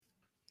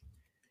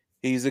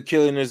He's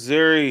Achille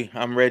Nazuri.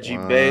 I'm Reggie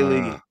Uh,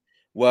 Bailey.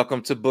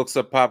 Welcome to Books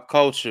of Pop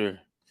Culture.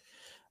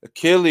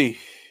 Achille,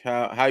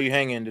 how you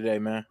hanging today,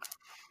 man?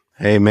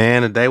 hey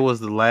man, today was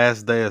the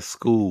last day of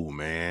school,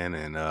 man,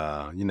 and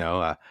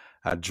I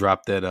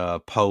dropped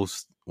that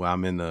post where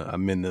I'm in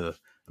the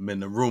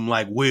room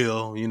like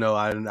Will,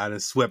 I done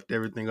swept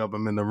everything up.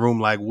 I'm in the room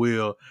like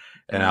Will,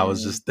 and I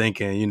was Mm, just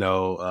thinking,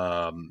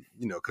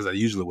 because I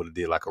usually would have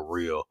did like a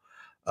reel,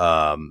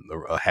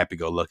 a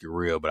happy-go-lucky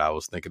reel, but I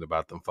was thinking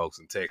about them folks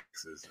in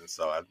Texas, and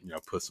so I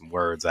put some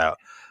words out.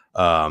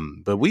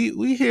 But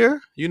we here,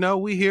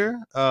 we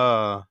here.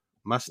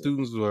 My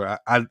students were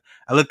I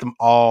let them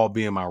all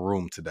be in my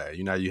room today.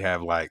 You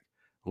have like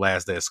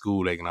last day of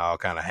school, they can all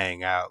kind of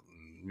hang out,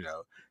 and,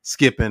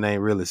 skipping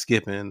ain't really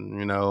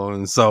skipping,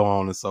 and so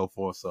on and so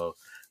forth. So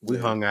we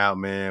yeah, hung out,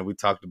 man. We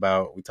talked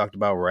about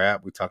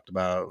rap. We talked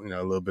about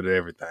a little bit of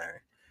everything.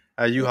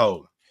 How you yeah.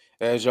 holding?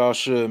 As y'all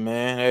should,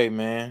 man. Hey,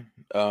 man.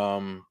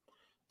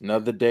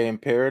 Another day in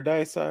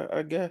paradise,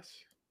 I guess.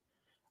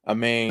 I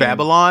mean,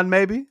 Babylon,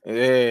 maybe.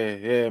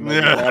 yeah. Maybe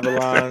Yeah,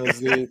 Babylon is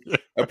the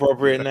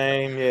appropriate yeah,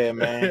 name. Yeah,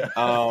 man.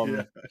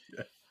 yeah,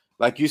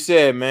 Like you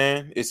said,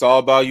 man, it's all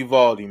about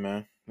Uvalde,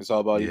 man. It's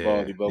all about yeah,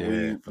 Uvalde. But yeah,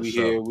 we for we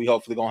sure. here. We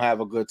hopefully gonna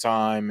have a good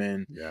time,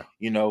 and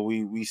Yeah,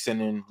 we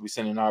sending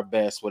our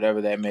best,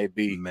 whatever that may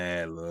be,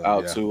 mad love.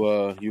 out Yeah,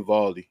 to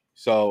Uvalde.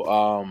 So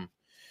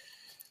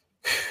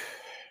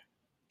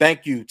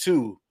thank you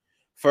to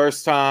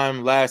first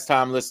time, last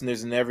time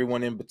listeners, and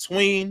everyone in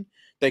between.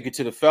 Thank you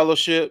to the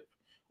fellowship.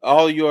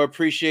 All of you are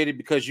appreciated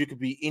because you could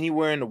be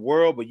anywhere in the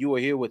world, but you are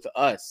here with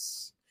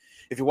us.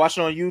 If you're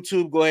watching on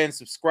YouTube, go ahead and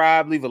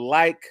subscribe, leave a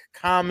like,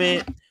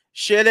 comment,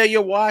 share that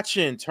you're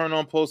watching, turn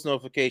on post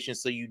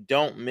notifications so you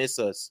don't miss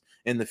us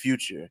in the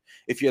future.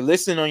 If you're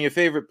listening on your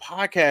favorite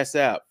podcast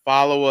app,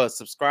 follow us,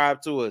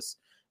 subscribe to us,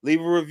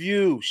 leave a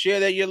review, share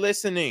that you're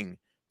listening,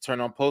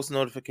 turn on post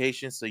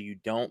notifications so you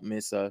don't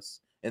miss us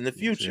in the yes,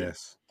 future.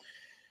 yes.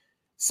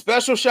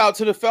 Special shout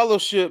to the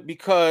fellowship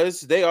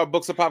because they are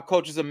Books of Pop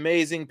Culture's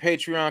amazing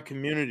Patreon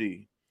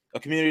community, a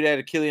community that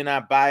Achille and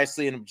I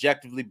biasly and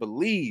objectively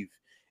believe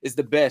is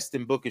the best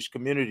in bookish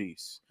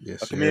communities. A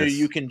Yes, community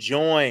you yes. can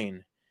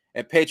join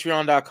at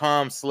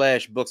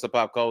patreon.com/books of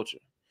pop culture.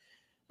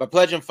 By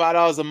pledging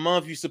 $5 a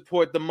month, you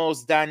support the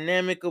most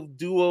dynamic of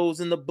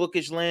duos in the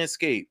bookish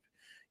landscape.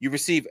 You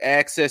receive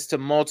access to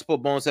multiple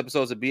bonus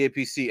episodes of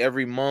BAPC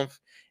every month,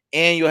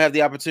 and you'll have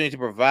the opportunity to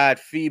provide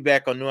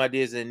feedback on new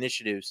ideas and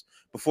initiatives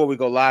before we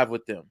go live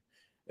with them.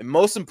 And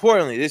most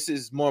importantly, this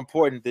is more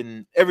important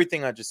than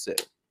everything I just said.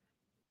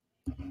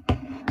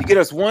 You get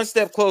us one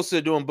step closer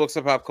to doing books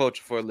of pop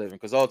culture for a living,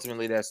 because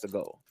ultimately that's the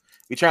goal.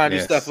 We try and do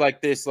stuff Yes.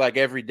 like this like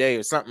every day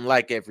or something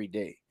like every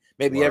day,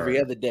 maybe every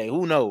Word. other day,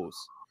 who knows?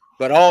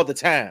 But all the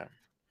time,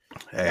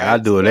 Hey, I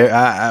right? do it.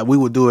 So We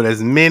would do it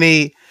as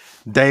many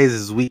days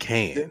as we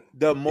can.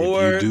 the If you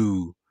more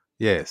do,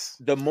 yes,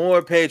 the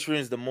more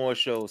patrons, the more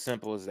shows.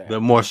 Simple as that. the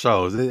more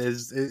shows.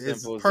 It's Simple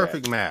as that.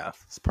 perfect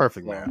math. It's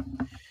perfect So math.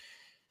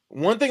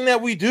 one thing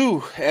that we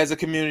do as a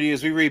community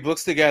is we read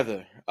books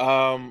together.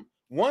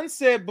 One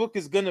said book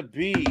is gonna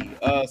be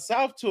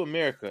South to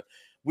America.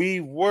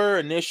 We were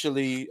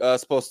initially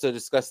supposed to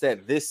discuss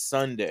that this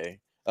Sunday,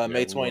 Yeah,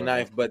 May we were.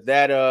 29th, but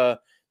that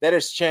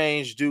has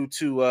changed due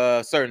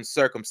to certain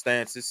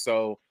circumstances.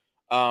 So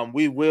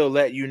we will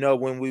let you know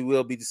when we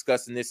will be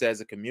discussing this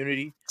as a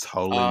community.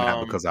 Totally not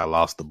Um, because I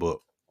lost the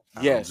book.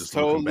 I'm yes, just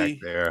looking back totally.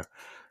 there.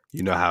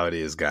 You know how it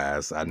is,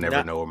 guys. I never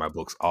Not know where my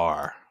books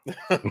are.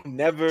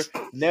 never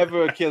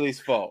Achilles'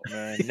 fault,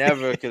 man.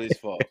 Never Achilles'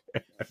 fault.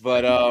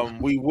 But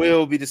we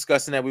will be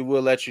discussing that. We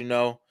will let you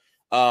know.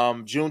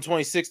 June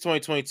 26,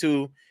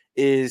 2022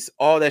 is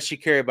All That She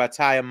Carried by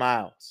Taya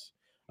Miles.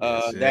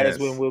 Yes, That is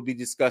when yes. we'll be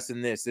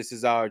discussing this. This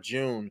is our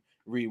June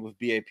read with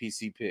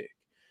BAPC pick.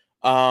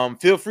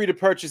 Feel free to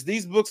purchase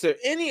these books or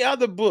any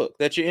other book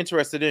that you're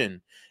interested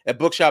in at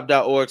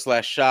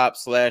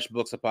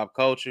bookshop.org/shop/books of pop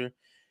culture.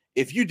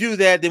 If you do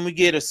that, then we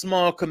get a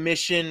small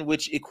commission,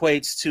 which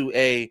equates to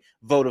a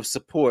vote of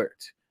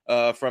support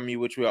from you,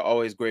 which we are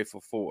always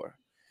grateful for.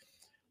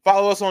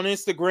 Follow us on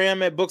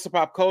Instagram at Books of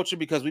Pop Culture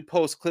because we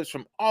post clips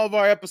from all of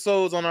our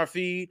episodes on our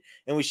feed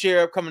and we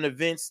share upcoming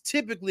events,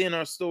 typically in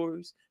our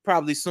stories,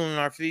 probably soon in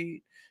our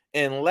feed.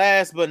 And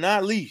last but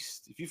not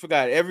least, if you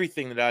forgot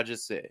everything that I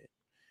just said,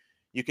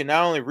 you can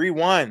not only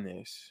rewind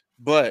this,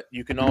 but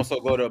you can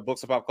also go to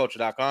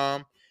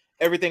booksofpopculture.com.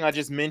 Everything I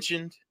just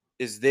mentioned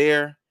is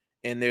there,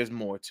 and there's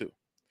more too.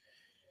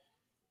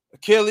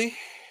 Achille,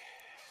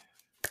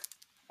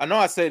 I know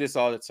I say this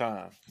all the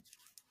time.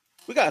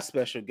 We got a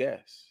special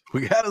guest.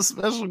 We got a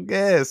special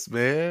guest,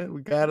 man.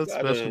 We got We a got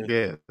special a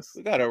guest.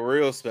 we got a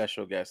real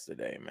special guest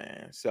today,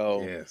 man.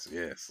 So Yes,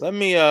 yes. let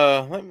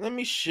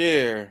me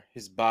share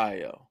his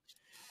bio.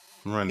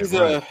 Run it, He's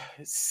run a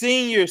it.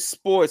 senior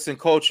sports and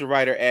culture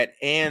writer at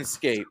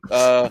Anscape.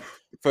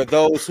 For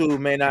those who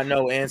may not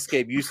know,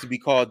 Anscape used to be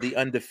called The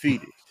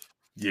Undefeated.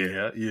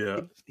 Yeah,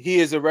 yeah. He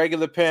is a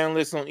regular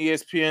panelist on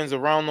ESPN's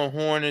Around the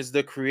Horn. Is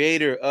the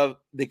creator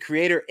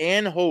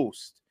and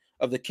host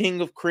of the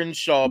King of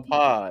Crenshaw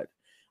pod,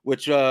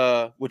 which is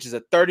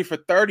a 30 for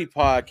 30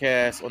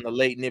 podcast on the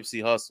late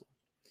Nipsey Hussle.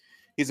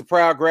 He's a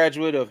proud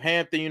graduate of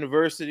Hampton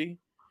University,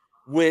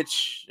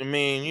 which, I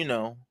mean, you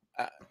know,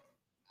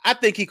 I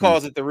think he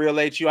calls it the real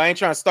HU. I ain't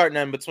trying to start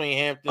nothing between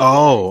Hampton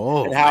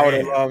and Howard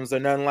alums or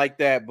nothing like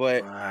that,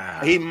 but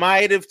he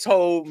might have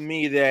told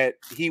me that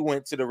he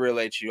went to the real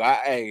HU.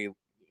 I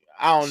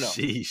don't know.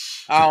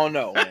 Sheesh. I don't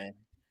know, man.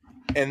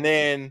 And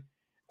then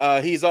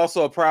he's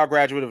also a proud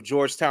graduate of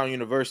Georgetown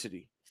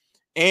University.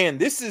 And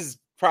this is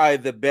probably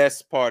the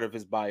best part of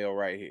his bio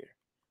right here.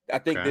 I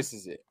think this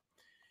is it.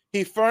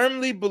 He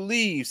firmly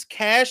believes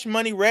Cash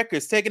Money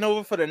Records taking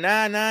over for the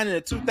 99 and the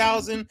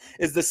 2000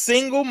 is the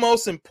single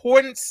most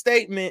important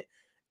statement,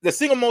 the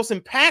single most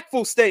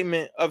impactful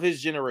statement of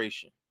his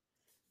generation.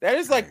 That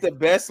is like the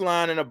best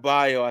line in a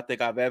bio I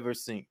think I've ever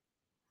seen.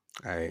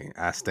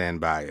 I stand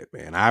by it,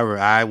 man.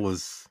 I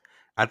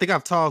think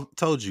I've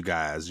told you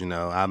guys, you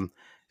know,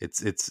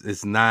 it's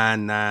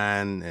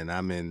 9/9 and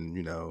I'm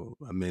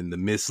in the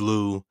Miss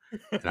Lou,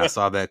 and I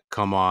saw that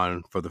come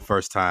on for the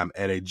first time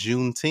at a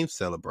Juneteenth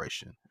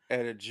celebration.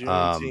 At a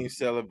Juneteenth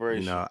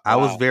celebration. You know, I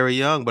was very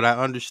young, but I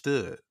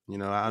understood. You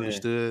know, I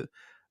understood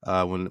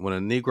when a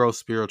Negro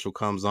spiritual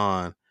comes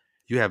on,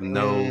 you have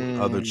no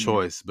other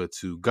choice but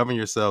to govern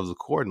yourselves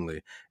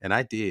accordingly. And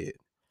I did.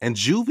 And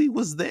Juvie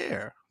was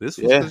there. This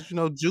was because, you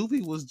know,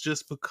 Juvie was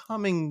just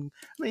becoming,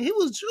 I mean, he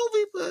was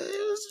Juvie, but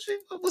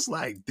it was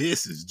like,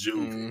 this is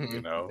Juvie,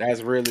 you know.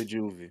 That's really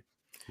Juvie.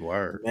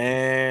 Word.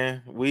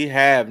 Man, we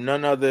have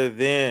none other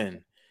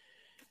than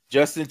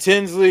Justin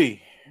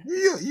Tinsley.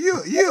 What's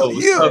up,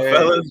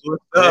 fellas?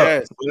 What's up?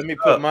 Yes, let me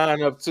put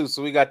mine up too.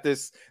 So we got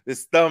this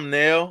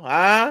thumbnail,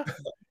 huh?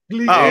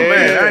 Man,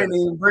 I didn't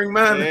even bring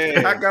mine.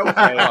 Yeah. I got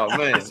oh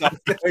man,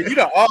 you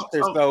the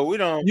authors though. We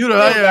don't. You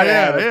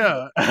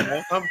know,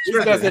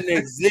 This doesn't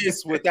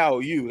exist without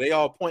you. They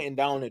all pointing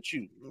down at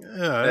you.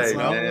 Yeah, that's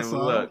man.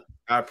 Look,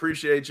 I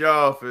appreciate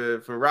y'all for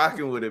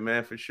rocking with it,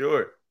 man, for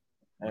sure.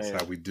 That's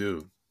how we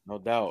do. No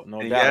doubt,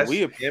 no doubt.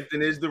 Yes,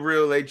 Hampton is the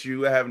real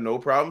HU. I have no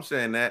problem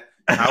saying that.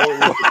 Howard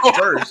was the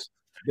first.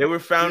 They were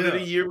founded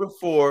a year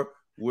before.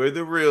 We're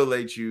the real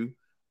HU.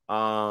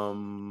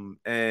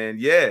 And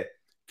yeah,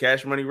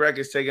 Cash Money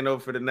Records taking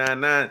over for the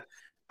 99.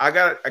 I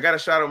got a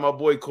shout out my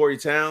boy Corey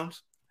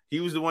Towns. He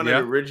was the one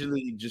that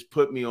originally just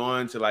put me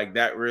on to like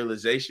that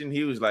realization.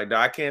 He was like,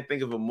 I can't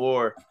think of a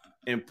more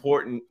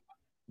important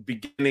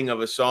beginning of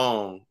a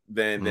song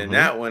than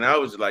that one. I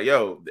was like,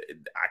 yo,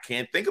 I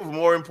can't think of a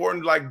more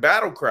important like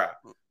battle cry.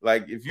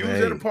 Like if you was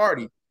at a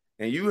party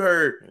and you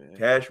heard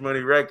Cash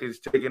Money Records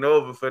taking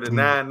over for the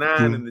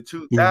 99 and the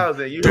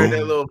 2000, you heard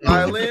that little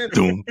violin,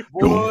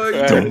 boy,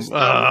 you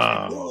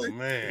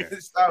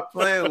stop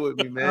playing with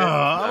me,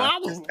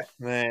 man.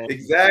 Man,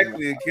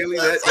 exactly,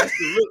 Achilles. That's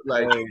the look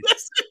like.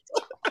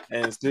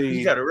 And see,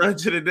 you got to run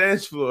to the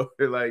dance floor,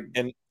 like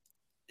and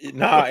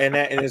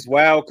it's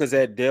wild because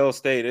at Dell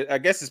State, I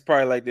guess it's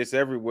probably like this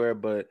everywhere,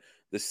 but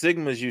the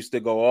Sigmas used to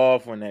go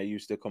off when that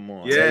used to come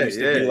on. Yeah, it used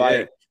to be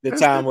like the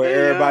time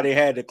where everybody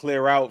had to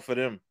clear out for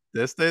them.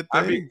 That's that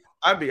thing.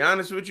 I'll be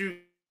honest with you.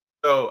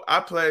 So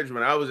I pledged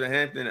when I was in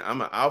Hampton. I'm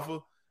an alpha,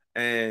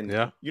 and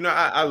you know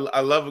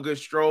I love a good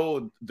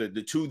stroll.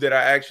 The two that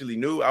I actually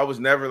knew, I was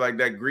never like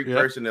that Greek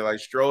person that like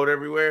strolled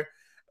everywhere.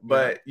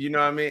 But you know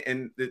what I mean.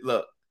 And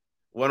look,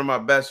 one of my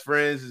best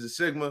friends is a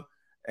Sigma,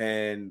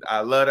 and I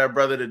love that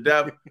brother to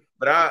death.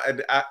 But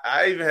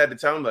I even had to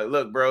tell him like,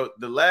 look, bro,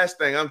 the last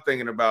thing I'm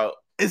thinking about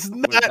is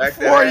not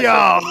for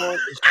y'all.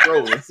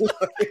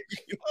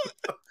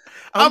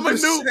 I'm a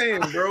noob,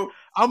 saying, bro.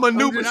 I'm a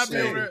noob, and I'm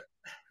over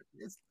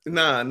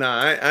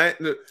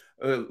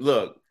I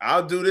look,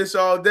 I'll do this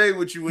all day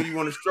with you when you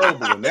want to stroll.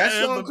 When that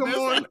song come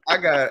on, I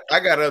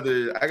got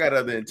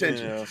other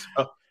intentions.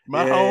 Yeah.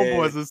 My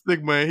homeboy's a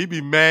Sigma, and he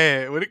be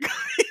mad when it.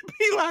 He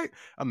be like,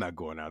 "I'm not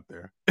going out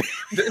there."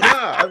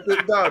 I'm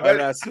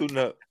not suiting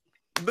up.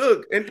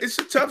 Look, and it's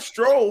a tough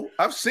stroll.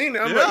 I've seen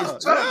it. I'm like,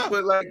 it's tough,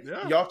 but like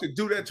y'all could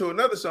do that to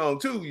another song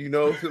too, you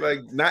know, like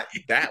not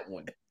that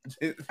one.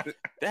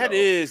 That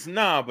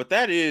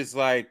is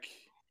like,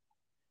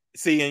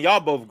 see, and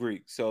y'all both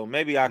Greek, so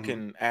maybe I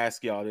can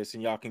ask y'all this,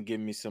 and y'all can give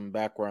me some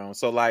background.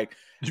 So, like,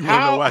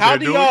 how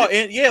do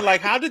y'all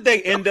like how did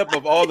they end up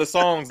of all the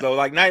songs though?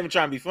 Like, not even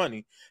trying to be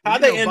funny. How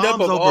they end up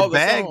of all the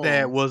songs?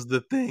 Baghdad was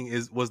the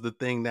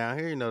thing down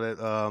here. You know that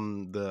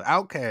the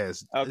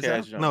Outkast.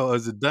 No, it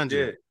was a Dungeon.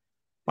 Yeah.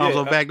 Bombs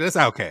over Baghdad. That's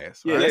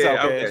Outkast. Right? Yeah, that's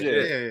Outkast.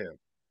 Yeah.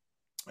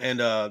 And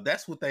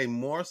that's what they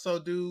more so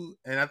do.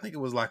 And I think it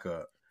was like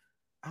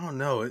I don't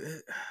know. It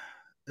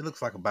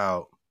looks like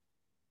about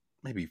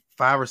maybe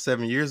 5 or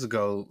 7 years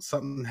ago,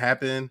 something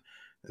happened,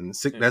 and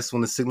that's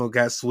when the signal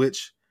got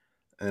switched.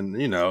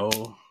 And you know,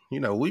 we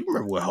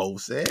remember what Hov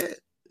said.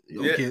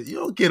 You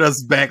don't get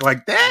us back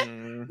like that.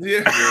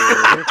 You don't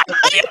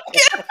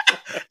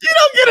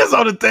get us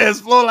on the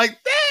dance floor like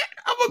that.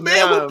 I'm a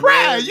man with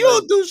pride. You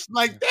don't do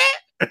like that.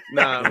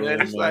 Nah,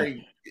 man. It's like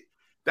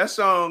that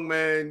song,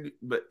 man.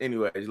 But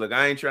anyways, look,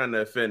 I ain't trying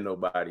to offend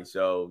nobody,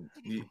 so.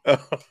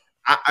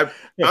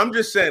 I'm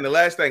just saying the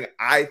last thing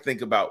I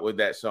think about with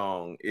that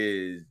song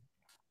is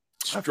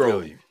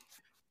Stroll.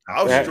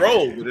 I'll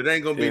stroll, but it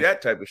ain't gonna be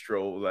that type of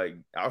stroll. Like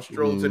I'll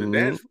stroll to the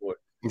dance floor.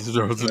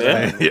 Stroll to the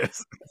dance.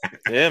 Yes.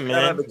 Yeah,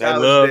 man.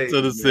 Love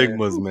to the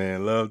Sigmas,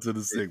 man. Love to the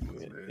Sigmas,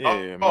 man.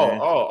 Yeah, man.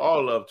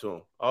 All love to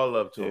him. All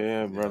love to him.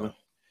 Yeah, brother.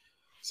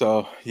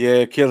 So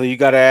yeah, Killer, you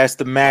gotta ask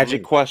the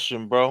magic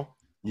question, bro.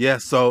 Yeah,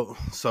 so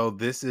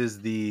this is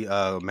the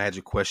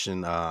magic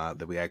question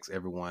that we ask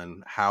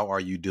everyone. How are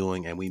you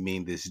doing? And we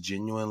mean this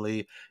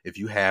genuinely. If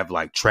you have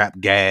like trap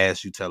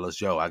gas, you tell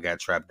us, yo, I got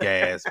trap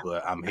gas,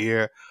 but I'm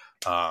here.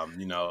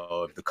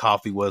 If the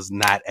coffee was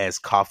not as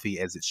coffee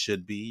as it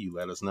should be, you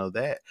let us know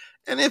that.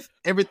 And if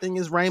everything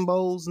is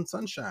rainbows and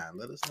sunshine,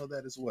 let us know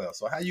that as well.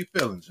 So how you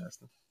feeling,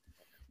 Justin?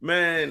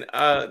 Man,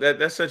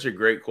 that's such a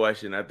great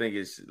question. I think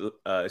it's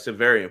a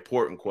very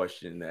important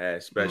question to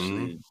ask,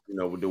 especially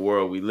with the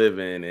world we live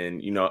in.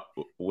 And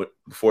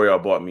before y'all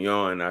brought me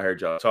on, I heard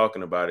y'all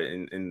talking about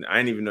it, and I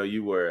didn't even know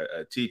you were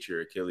a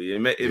teacher, Achilles.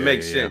 It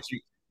makes sense.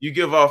 You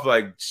give off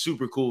like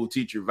super cool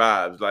teacher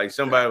vibes. Like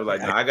somebody was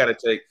like, "No, I gotta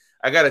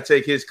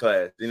take his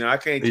class. I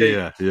can't take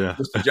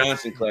Mr.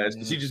 Johnson class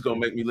because he's just gonna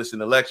make me listen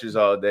to lectures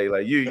all day."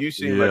 Like you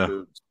seem like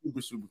a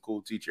super, super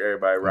cool teacher.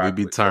 Everybody rock.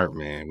 We be turned,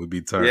 man. We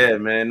be turned. Yeah,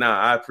 man. Nah,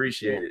 I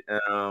appreciate it.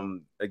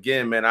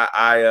 Again, man,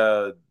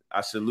 I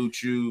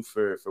salute you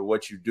for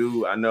what you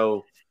do. I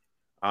know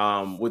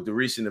with the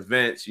recent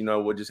events,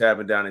 what just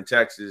happened down in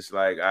Texas,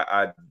 like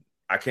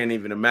I can't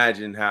even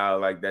imagine how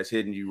like that's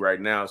hitting you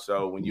right now.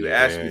 So when you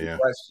ask me the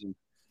question,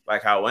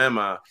 like, how am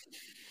I?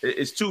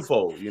 It's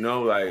twofold,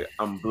 like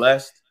I'm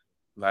blessed,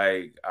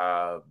 like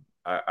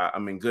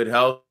I'm in good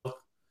health.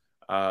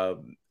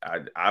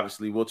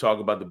 Obviously we'll talk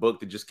about the book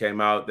that just came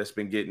out that's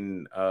been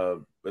getting, at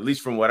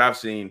least from what I've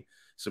seen,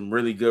 some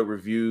really good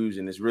reviews,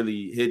 and it's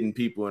really hitting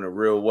people in a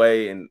real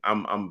way. And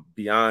I'm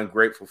beyond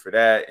grateful for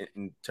that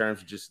in terms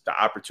of just the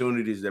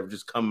opportunities that have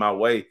just come my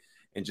way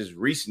in just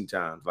recent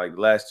times, like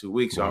the last 2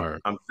 weeks. So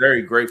I'm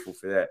very grateful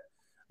for that.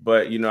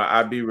 But,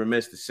 I'd be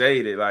remiss to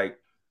say that, like,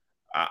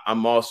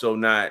 I'm also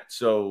not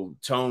so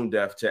tone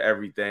deaf to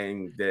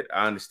everything that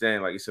I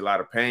understand. Like, it's a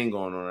lot of pain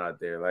going on out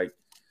there. Like,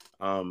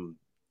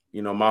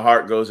 my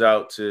heart goes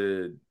out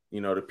to,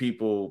 the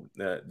people,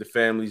 the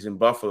families in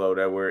Buffalo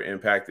that were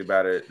impacted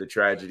by the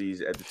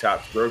tragedies at the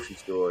Tops grocery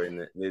store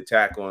and the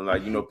attack on,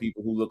 like,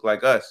 people who look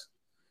like us.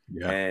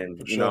 Yeah, and,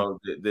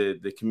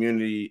 the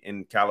community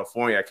in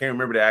California, I can't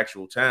remember the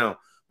actual town,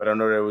 but I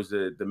know there was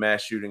the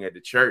mass shooting at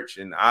the church.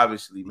 And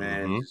obviously,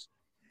 man,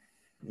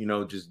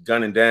 just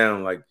gunning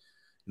down like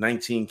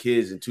 19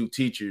 kids and 2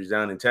 teachers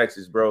down in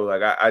Texas, bro.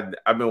 Like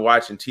I've been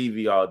watching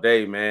TV all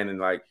day, man. And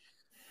like,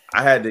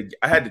 I had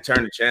to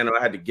turn the channel.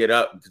 I had to get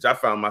up because I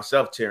found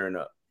myself tearing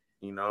up,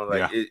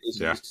 it's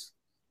just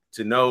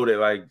to know that,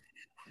 like,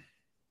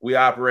 we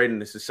operate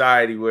in a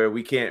society where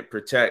we can't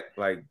protect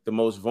like the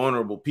most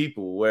vulnerable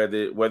people,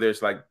 whether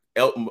it's like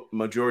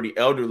majority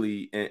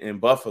elderly in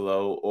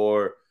Buffalo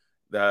or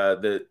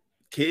the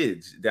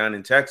kids down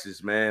in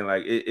Texas, man.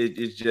 Like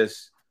it's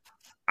just,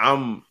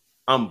 I'm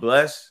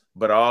blessed,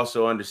 but I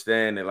also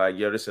understand that, like,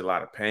 there's a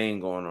lot of pain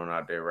going on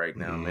out there right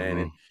now, man.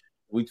 And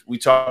we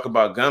talk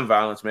about gun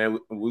violence, man.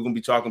 We're gonna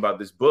be talking about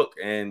this book,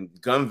 and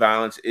gun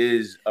violence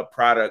is a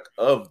product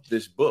of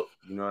this book.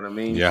 You know what I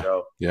mean? Yeah.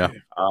 So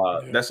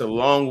that's a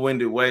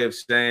long-winded way of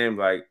saying,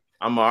 like,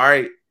 I'm all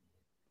right,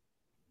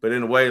 but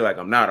in a way, like,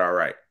 I'm not all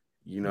right.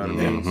 You know what I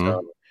mean?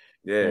 So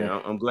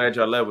I'm glad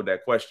y'all led with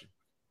that question.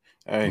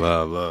 Hey,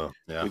 love.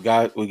 Yeah,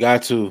 we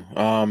got to,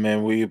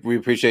 and we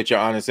appreciate your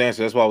honest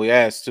answer. That's why we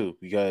asked too,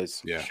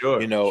 because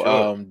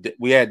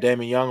we had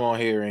Damon Young on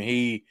here, and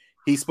he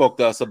spoke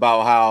to us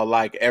about how,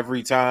 like,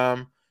 every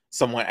time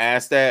someone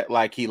asks that,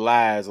 like, he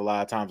lies a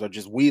lot of times, or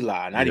just we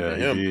lie, not even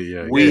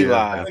him. We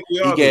lie.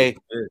 He gave,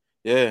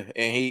 and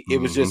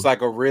it was just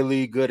like a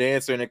really good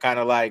answer, and it kind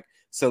of like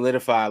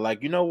solidified,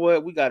 like, you know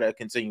what, we gotta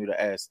continue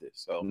to ask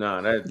this. So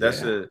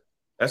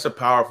that's a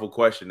powerful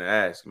question to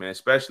ask, man.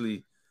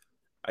 Especially,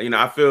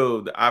 I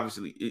feel that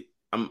obviously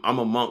I'm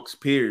amongst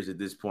peers at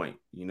this point.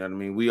 You know what I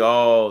mean? We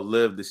all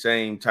live the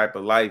same type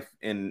of life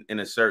in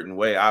a certain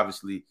way.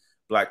 Obviously,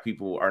 Black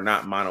people are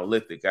not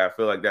monolithic. I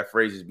feel like that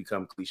phrase has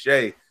become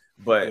cliche,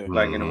 but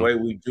like in a way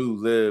we do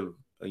live,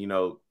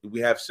 we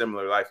have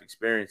similar life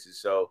experiences.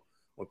 So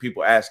when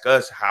people ask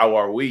us, how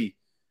are we?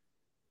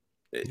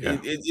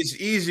 It's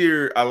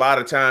easier a lot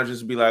of times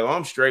just to be like, oh,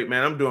 I'm straight,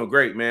 man. I'm doing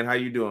great, man. How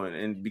you doing?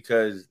 And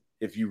because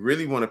if you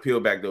really want to peel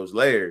back those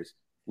layers,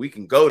 we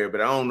can go there. But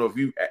I don't know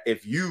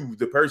if you,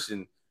 the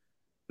person,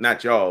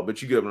 not y'all,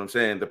 but you get what I'm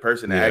saying, the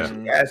person that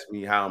actually asked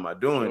me, how am I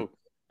doing?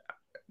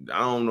 I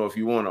don't know if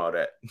you want all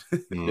that.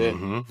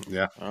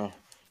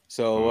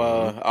 So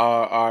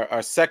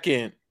our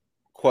second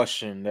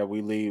question that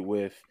we lead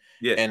with,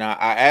 and I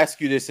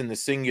ask you this in the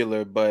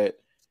singular, but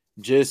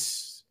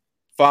just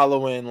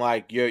following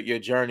like your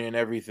journey and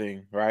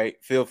everything,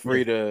 right? Feel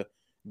free to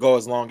go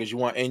as long as you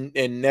want,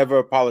 and never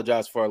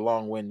apologize for a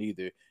long wind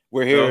either.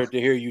 We're here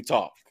to hear you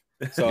talk.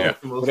 So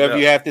whatever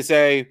you have to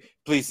say,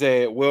 please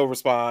say it. We'll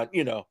respond.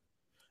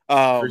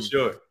 For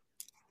sure.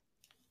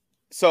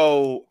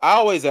 So I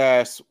always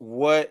ask,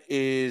 what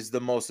is the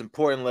most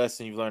important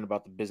lesson you've learned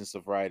about the business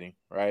of writing,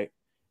 right?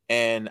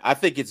 And I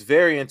think it's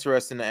very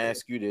interesting to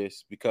ask you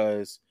this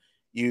because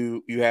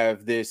you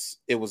have this.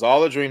 It was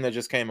all a dream that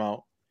just came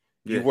out.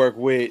 You Yeah. work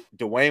with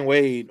Dwayne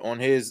Wade on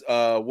his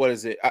what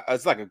is it?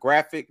 It's like a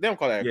graphic. They don't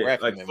call that a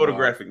graphic like memoir.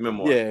 photographic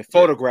memoir. Yeah,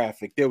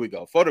 photographic. There we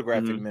go.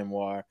 Photographic Mhm.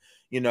 memoir.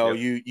 You know,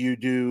 Yep. you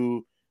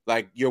do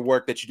like your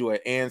work that you do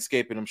at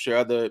Anscape, and I'm sure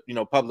other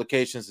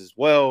publications as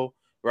well,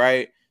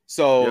 right?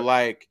 So Yep.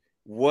 like,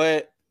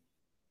 what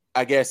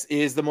I guess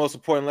is the most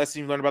important lesson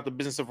you've learned about the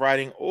business of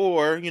writing,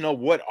 or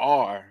what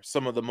are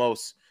some of the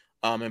most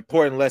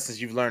important lessons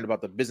you've learned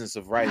about the business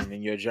of writing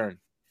in your journey?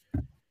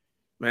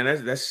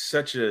 Man, that's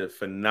such a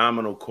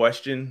phenomenal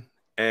question.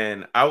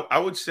 And I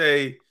would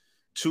say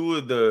two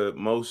of the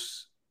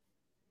most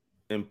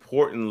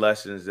important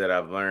lessons that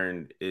I've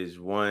learned is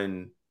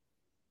one,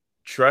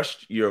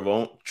 trust your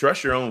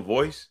own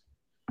voice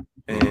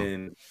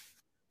and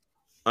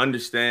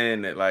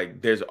understand that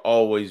like there's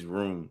always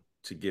room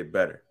to get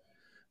better.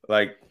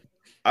 Like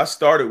I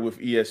started with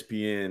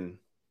ESPN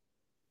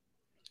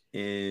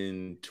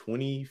in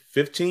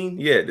 2015.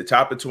 Yeah, the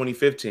top of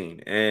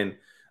 2015. And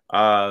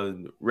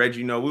Reg,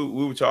 we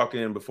were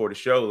talking before the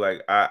show.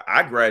 Like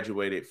I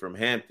graduated from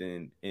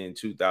Hampton in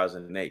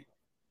 2008.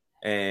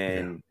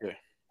 And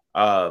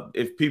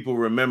if people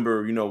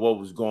remember, what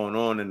was going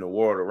on in the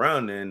world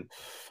around then,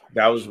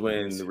 that was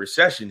when the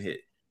recession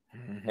hit.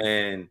 Mm-hmm.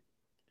 And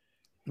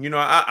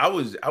I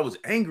was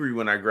angry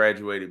when I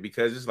graduated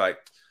because it's like,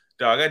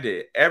 dog, I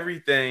did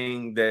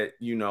everything that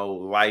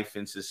life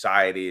and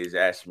society has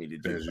asked me to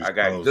do. I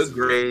got good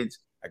grades.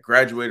 I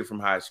graduated from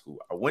high school.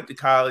 I went to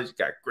college,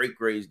 got great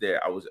grades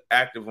there. I was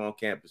active on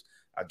campus.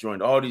 I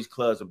joined all these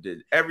clubs. I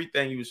did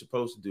everything you were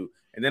supposed to do.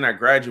 And then I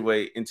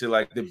graduate into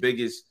like the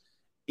biggest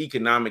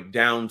economic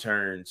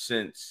downturn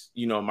since,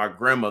 my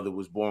grandmother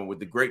was born, with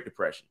the Great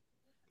Depression.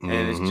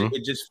 And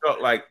it just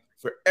felt like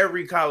for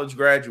every college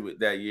graduate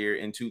that year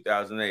in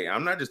 2008,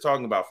 I'm not just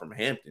talking about from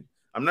Hampton.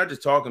 I'm not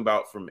just talking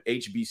about from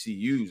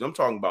HBCUs. I'm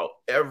talking about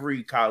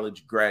every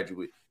college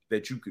graduate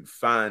that you could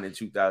find in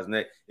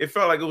 2008. It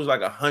felt like it was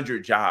like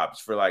 100 jobs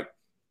for like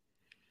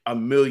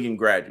 1 million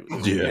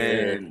graduates. Yeah.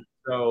 And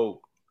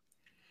so,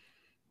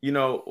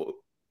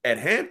 at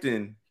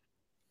Hampton,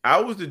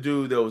 I was the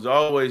dude that was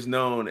always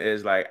known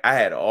as like, I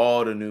had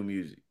all the new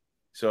music.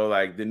 So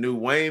like the new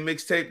Wayne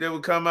mixtape that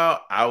would come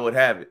out, I would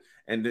have it.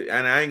 And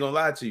I ain't gonna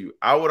lie to you,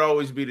 I would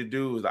always be the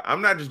dude who's like,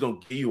 I'm not just gonna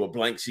give you a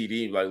blank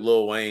CD like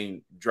Lil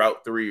Wayne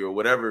Drought 3 or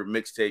whatever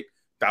mixtape,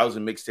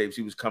 1,000 mixtapes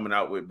he was coming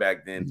out with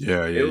back then.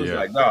 It was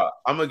like, nah,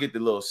 I'm gonna get the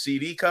little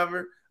CD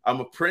cover. I'm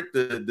gonna print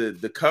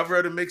the cover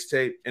of the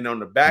mixtape, and on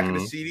the back of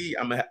the CD,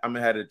 I'm gonna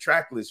have a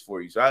track list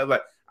for you. So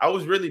I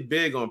was really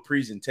big on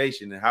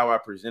presentation and how I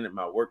presented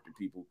my work to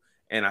people.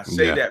 And I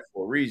say that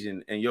for a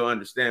reason, and you'll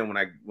understand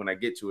when I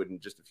get to it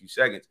in just a few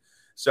seconds.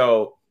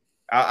 So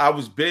I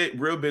was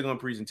real big on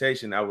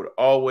presentation. I was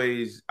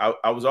always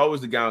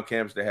the guy on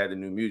campus that had the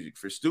new music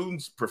for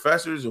students,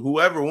 professors, or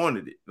whoever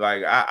wanted it.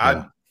 Like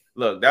I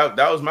look, that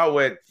was my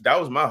way. That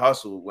was my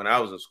hustle when I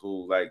was in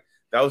school. Like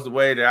that was the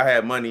way that I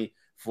had money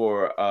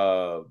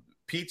for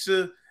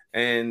pizza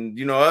and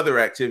other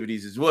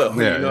activities as well.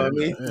 You know what I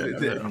mean?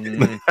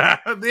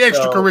 The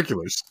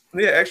extracurriculars.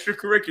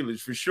 Extracurriculars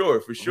for sure.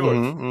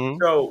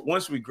 So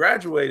once we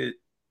graduated,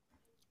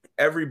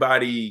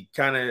 everybody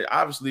kind of,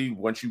 obviously,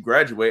 once you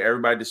graduate,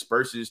 everybody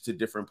disperses to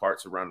different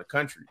parts around the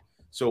country.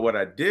 So what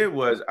I did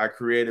was I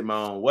created my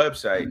own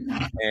website,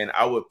 and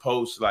I would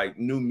post like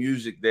new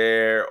music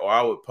there, or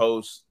I would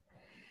post,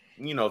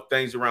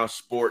 things around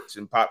sports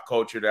and pop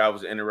culture that I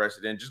was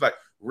interested in, just like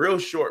real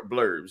short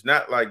blurbs,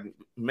 not like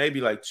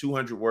maybe like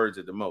 200 words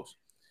at the most.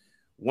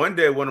 One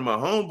day, one of my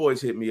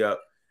homeboys hit me up,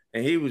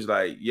 and he was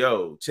like,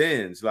 "Yo,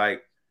 Tens,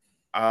 like,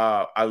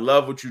 I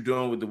love what you're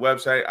doing with the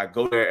website. I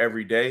go there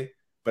every day,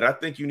 but I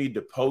think you need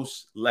to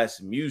post less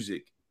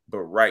music, but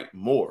write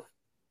more."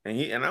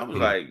 And I was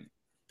like,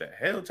 "The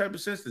hell type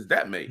of sense does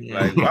that make?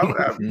 Like, why would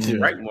I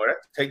write more? That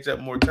takes up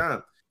more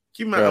time."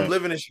 Keep in mind, I'm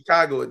living in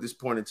Chicago at this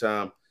point in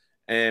time,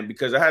 and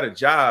because I had a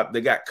job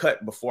that got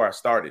cut before I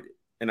started it,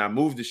 and I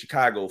moved to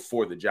Chicago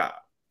for the job,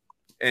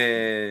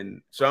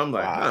 and so I'm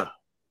like, huh.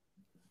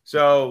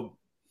 So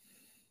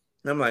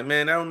I'm like,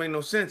 man, that don't make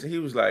no sense. And he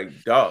was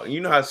like, dog, you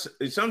know how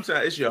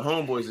sometimes it's your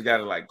homeboys that got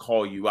to like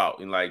call you out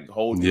and like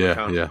hold you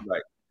accountable.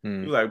 Like,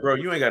 you're like, bro,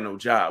 you ain't got no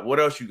job. What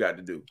else you got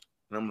to do?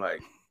 And I'm like,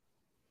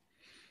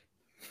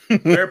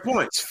 fair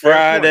point. It's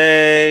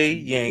Friday.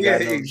 You ain't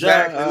got no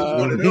exactly. job. It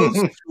was one of those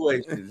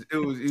situations. It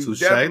was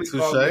definitely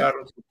calling me out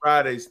on some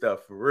Friday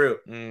stuff for real.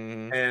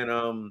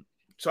 And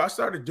so I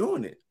started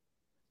doing it.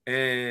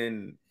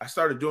 And I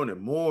started doing it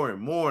more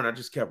and more. And I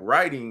just kept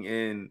writing.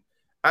 And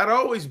I'd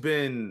always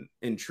been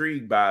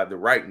intrigued by the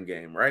writing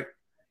game, right?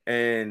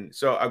 And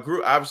so I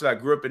grew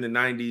up in the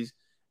 90s,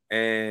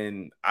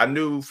 and I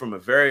knew from a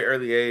very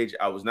early age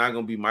I was not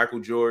going to be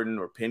Michael Jordan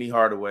or Penny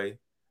Hardaway.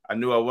 I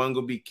knew I wasn't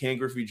going to be Ken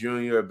Griffey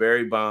Jr. or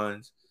Barry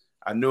Bonds.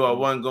 I knew I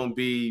wasn't going to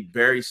be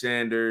Barry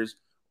Sanders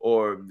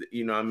or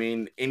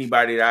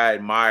anybody that I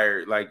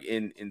admire like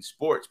in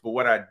sports. But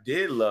what I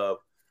did love,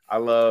 I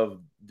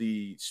love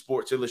the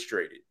Sports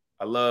Illustrated.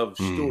 I love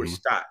Stuart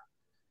Scott.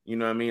 You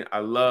know what I mean? I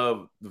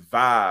love the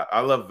vibe.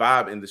 I love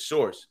vibe in the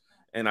source.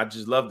 And I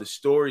just love the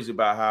stories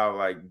about how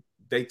like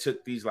they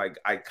took these like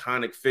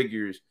iconic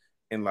figures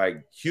and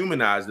like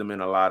humanized them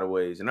in a lot of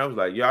ways. And I was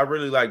like, I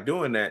really like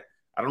doing that.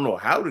 I don't know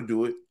how to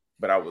do it,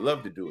 but I would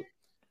love to do it.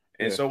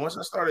 And so once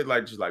I started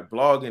like just like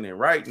blogging and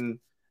writing,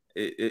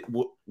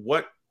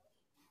 what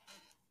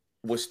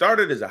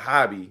started as a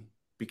hobby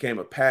became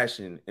a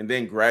passion and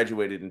then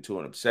graduated into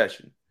an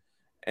obsession.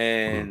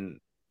 And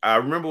I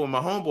remember when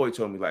my homeboy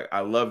told me, like, I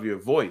love your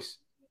voice.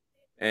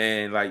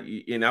 And like,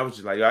 and I was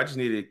just like, I just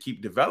needed to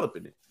keep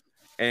developing it.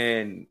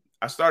 And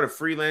I started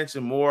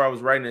freelancing more. I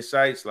was writing at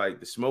sites like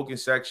the Smoking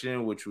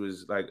Section, which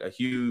was like a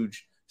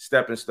huge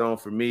stepping stone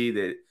for me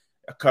that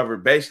I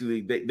covered.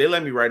 Basically, they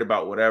let me write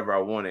about whatever I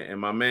wanted. And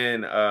my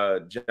man,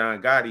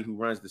 John Gotti, who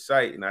runs the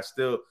site, and I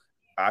still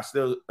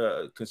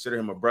consider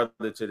him a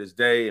brother to this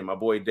day. And my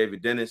boy,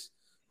 David Dennis,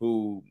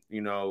 who,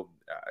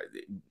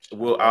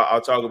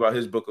 I'll talk about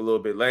his book a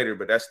little bit later,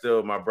 but that's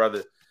still my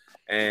brother.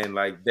 And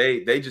like,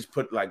 they just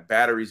put like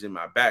batteries in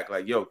my back.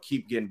 Like, yo,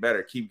 keep getting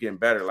better.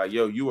 Like,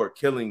 yo, you are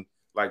killing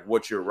like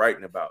what you're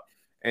writing about.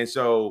 And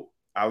so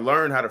I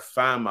learned how to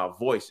find my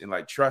voice and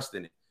like trust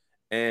in it.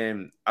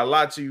 And I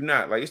lied to you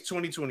not, like, it's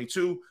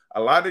 2022.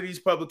 A lot of these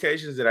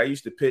publications that I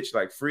used to pitch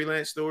like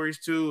freelance stories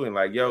to, and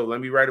like, yo, let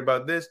me write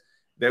about this,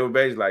 they were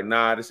basically like,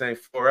 nah, this ain't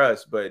for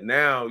us. But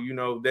now,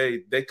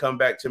 they come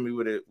back to me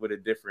with a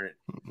different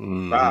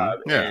vibe.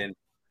 Yeah. And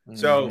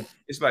so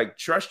it's like,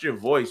 trust your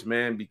voice,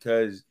 man,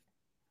 because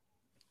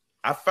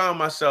I found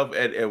myself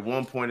at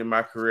one point in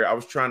my career, I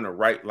was trying to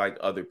write like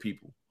other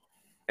people.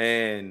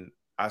 And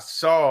I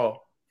saw,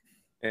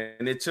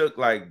 and it took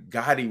like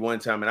Gotti one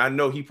time, and I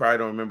know he probably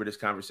don't remember this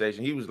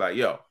conversation. He was like,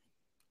 yo,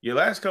 your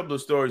last couple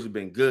of stories have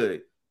been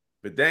good,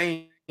 but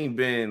they ain't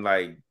been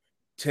like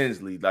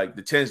Tinsley, like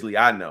the Tinsley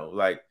I know.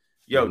 Like,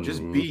 yo,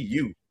 just be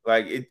you.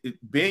 Like,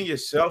 being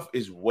yourself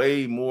is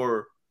way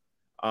more,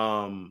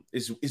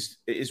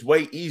 it's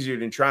way easier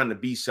than trying to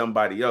be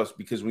somebody else,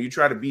 because when you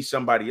try to be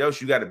somebody else,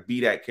 you got to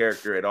be that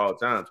character at all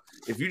times.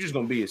 If you're just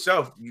going to be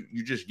yourself,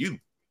 you're just you.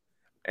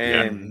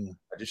 And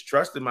I just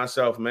trusted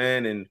myself,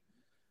 man. And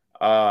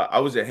I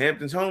was at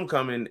Hampton's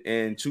homecoming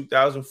in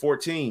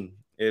 2014.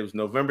 It was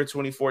November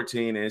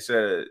 2014, and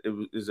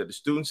it was at the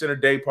Student Center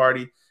Day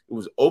Party. It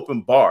was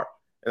open bar.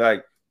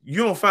 Like,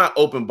 you don't find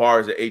open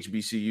bars at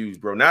HBCUs,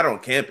 bro. Not on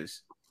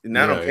campus.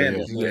 Not on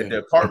campus. At the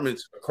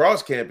apartments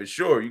across campus,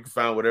 sure, you can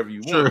find whatever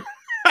you want.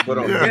 But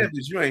on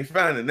campus, you ain't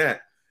finding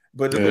that.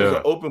 But it was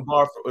an open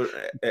bar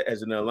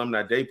as an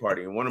alumni day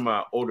party. And one of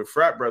my older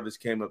frat brothers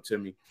came up to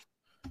me,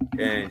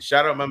 and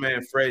shout out my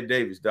man Fred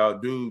Davis,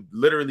 dog. Dude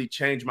literally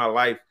changed my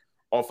life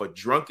off a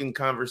drunken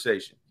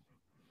conversation.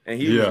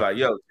 And he was like,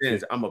 yo,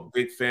 Tins, I'm a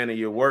big fan of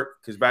your work.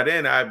 Because by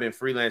then I've been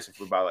freelancing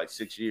for about like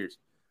 6 years.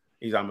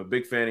 He's like, I'm a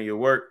big fan of your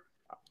work.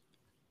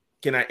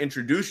 Can I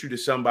introduce you to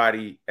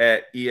somebody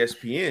at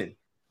ESPN?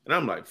 And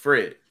I'm like,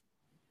 Fred,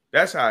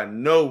 that's how I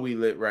know we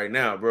lit right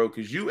now, bro.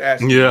 Because you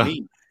asked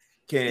me,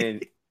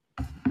 can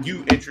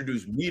you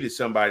introduce me to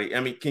somebody?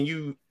 I mean, can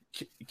you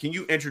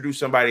introduce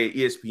somebody at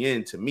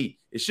ESPN to me?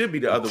 It should be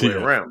the other way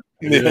around.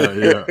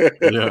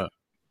 Yeah.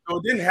 So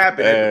it didn't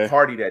happen at the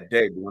party that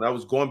day. But when I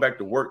was going back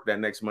to work that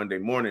next Monday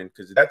morning,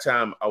 because at that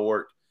time I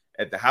worked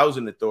at the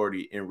Housing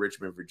Authority in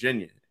Richmond,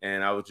 Virginia.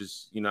 And I was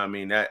just,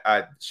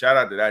 I shout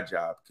out to that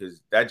job,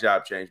 because that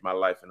job changed my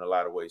life in a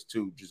lot of ways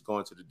too. Just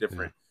going to the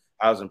different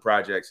housing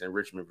projects in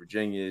Richmond,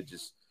 Virginia,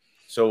 just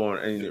so on.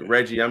 And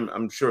Reggie,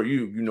 I'm sure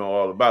you know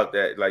all about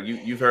that. Like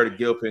you've heard of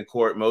Gilpin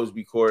Court,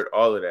 Mosby Court,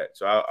 all of that.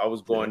 So I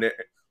was going there,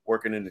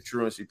 working in the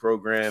truancy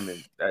program.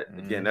 And that,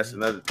 again, that's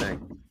another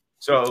thing.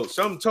 So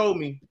something told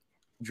me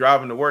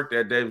driving to work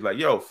that day was like,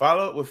 yo,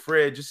 follow up with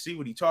Fred, just see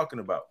what he's talking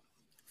about.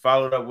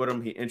 Followed up with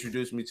him. He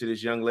introduced me to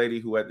this young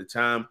lady who at the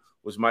time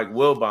was Mike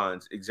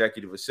Wilbon's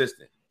executive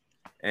assistant.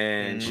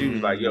 And she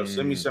was like, yo,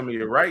 send me some of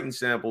your writing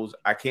samples.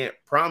 I can't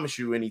promise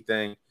you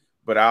anything,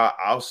 but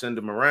I'll send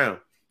them around.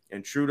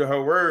 And true to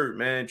her word,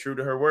 man,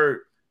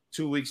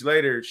 2 weeks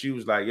later, she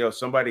was like, yo,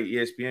 somebody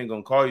at ESPN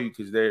going to call you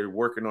because they're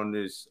working on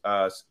this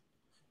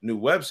new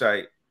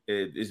website.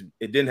 It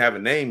didn't have a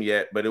name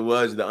yet, but it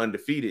was The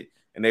Undefeated.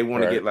 And they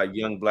want to get like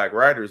young black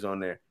writers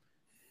on there.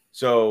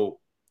 So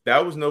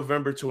that was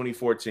November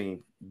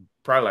 2014,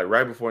 probably like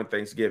right before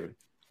Thanksgiving.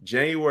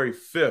 January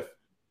 5th,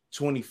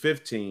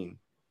 2015,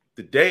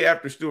 the day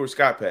after Stuart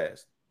Scott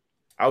passed,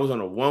 I was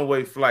on a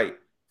one-way flight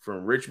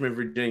from Richmond,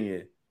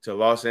 Virginia to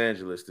Los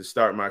Angeles to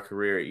start my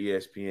career at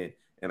ESPN.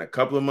 And a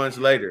couple of months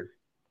later,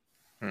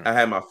 I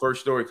had my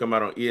first story come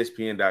out on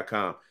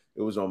ESPN.com.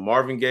 It was on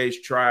Marvin Gaye's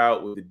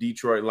tryout with the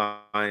Detroit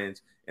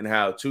Lions and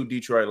how 2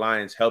 Detroit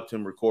Lions helped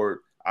him record,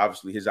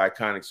 obviously, his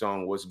iconic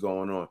song, What's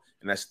Going On.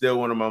 And that's still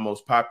one of my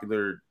most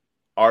popular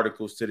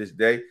articles to this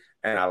day.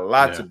 And I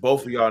lied to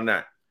both of y'all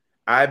not.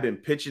 I've been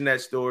pitching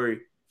that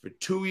story for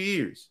 2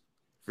 years.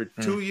 For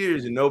 2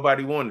 years, and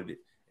nobody wanted it.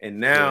 And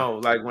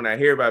now, like when I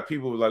hear about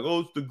people like,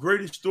 "Oh, it's the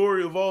greatest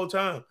story of all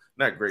time,"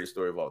 not greatest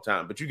story of all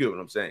time, but you get what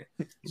I'm saying.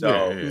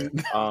 So,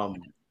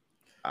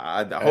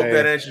 I hope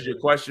that answers your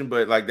question.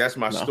 But like, that's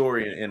my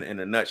story in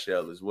a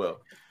nutshell as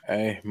well.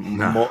 Hey,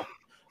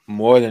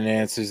 more than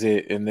answers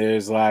it, and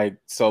there's like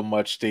so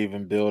much to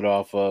even build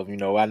off of. You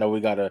know, I know we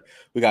gotta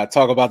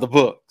talk about the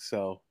book.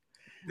 So,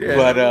 yeah,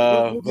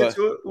 we'll get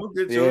to it. We'll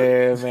get to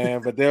it. Yeah,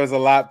 man. But there was a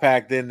lot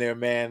packed in there,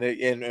 man.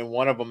 And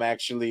one of them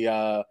actually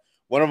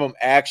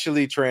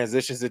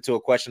transitions into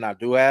a question I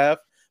do have.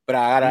 But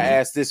I gotta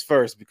ask this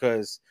first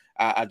because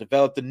I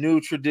developed a new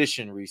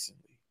tradition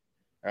recently,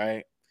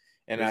 right?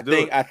 And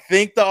I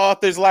think the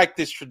authors like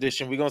this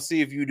tradition. We're gonna see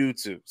if you do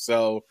too.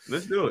 So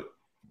let's do it.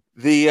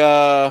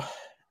 The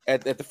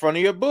at the front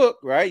of your book,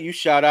 right? You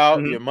shout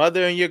out your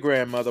mother and your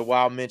grandmother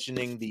while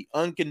mentioning the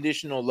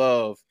unconditional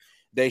love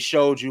they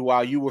showed you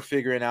while you were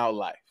figuring out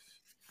life.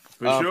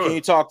 Sure. Can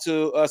you talk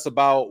to us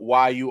about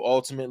why you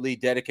ultimately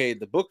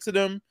dedicated the book to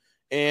them,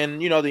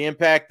 and you know the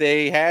impact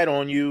they had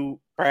on you,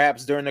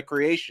 perhaps during the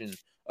creation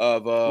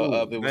of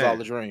It Was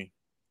All a Dream?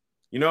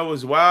 You know, it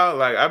was wild.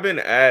 Like I've been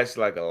asked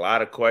like a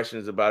lot of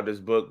questions about this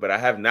book, but I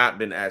have not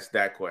been asked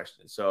that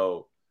question.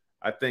 So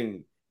I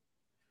think,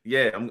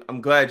 yeah,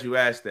 I'm glad you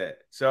asked that.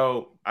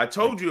 So I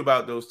told you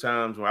about those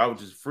times when I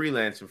was just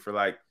freelancing for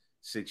like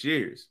 6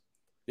 years.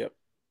 Yep.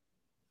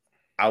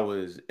 I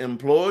was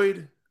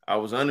employed. I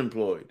was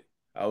unemployed.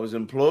 I was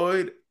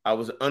employed. I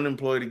was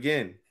unemployed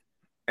again.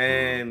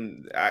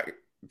 And that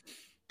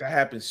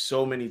happened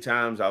so many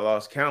times I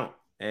lost count.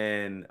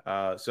 And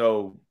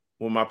so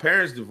when my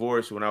parents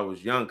divorced when I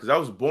was young, because I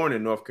was born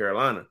in North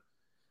Carolina,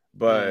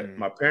 but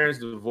my parents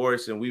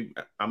divorced and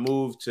I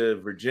moved to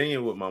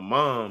Virginia with my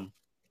mom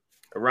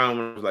around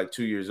when I was like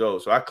 2 years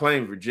old. So I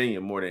claim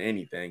Virginia more than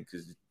anything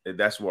because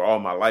that's where all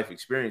my life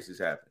experiences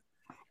happen.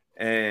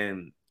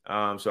 And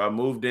so I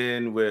moved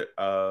in with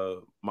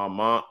my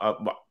mom.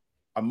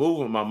 I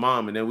moved with my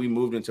mom, and then we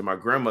moved into my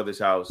grandmother's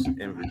house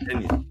in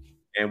Virginia.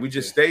 And we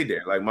just stayed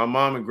there. Like my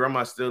mom and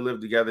grandma still live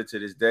together to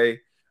this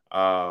day.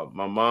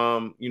 My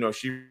mom, you know,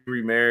 she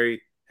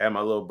remarried, had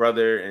my little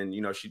brother, and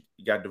you know, she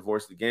got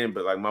divorced again.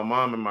 But like my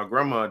mom and my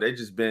grandma, they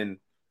just been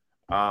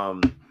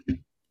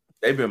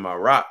they've been my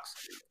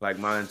rocks like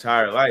my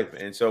entire life.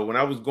 And so when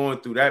I was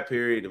going through that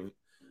period of,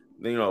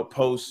 you know,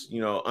 post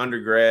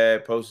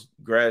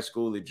grad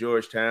school at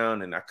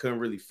Georgetown, and I couldn't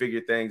really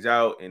figure things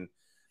out, and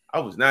I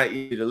was not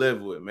easy to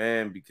live with,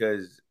 man,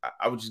 because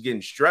I was just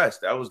getting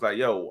stressed. I was like,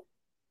 yo,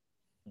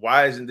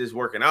 why isn't this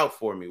working out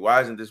for me?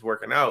 Why isn't this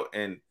working out?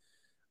 And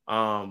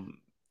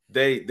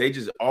they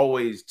just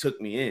always took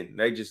me in.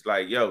 They just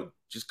like, yo,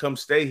 just come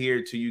stay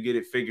here till you get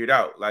it figured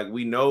out. Like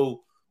we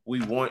know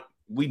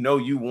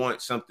you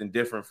want something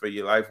different for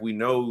your life. We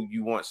know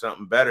you want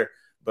something better,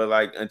 but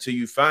like until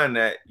you find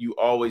that, you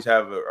always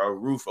have a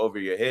roof over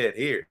your head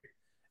here.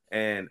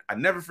 And I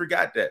never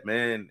forgot that,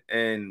 man.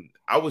 And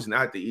I was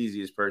not the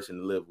easiest person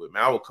to live with,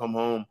 man. I would come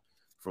home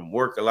from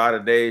work a lot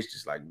of days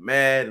just like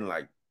mad and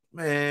like,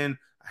 man,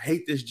 I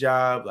hate this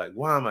job. Like,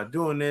 why am I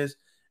doing this?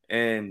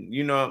 And,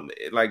 you know,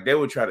 like they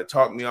would try to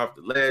talk me off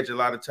the ledge a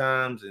lot of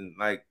times. And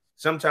like,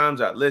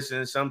 sometimes I'd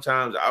listen.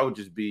 Sometimes I would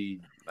just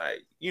be like,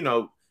 you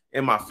know,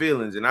 in my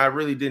feelings. And I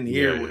really didn't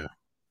hear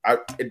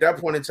at that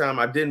point in time,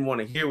 I didn't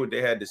want to hear what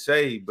they had to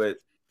say. But,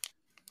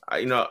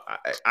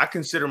 I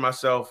consider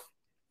myself,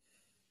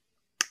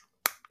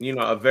 you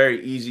know, a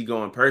very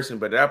easygoing person.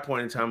 But at that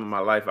point in time in my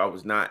life, I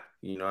was not,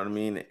 you know what I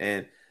mean?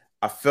 And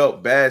I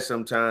felt bad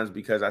sometimes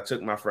because I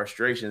took my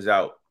frustrations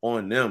out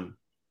on them.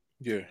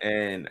 Yeah.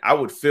 And I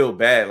would feel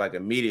bad like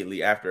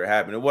immediately after it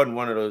happened. It wasn't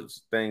one of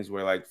those things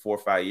where like 4 or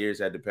 5 years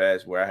had to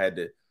pass where I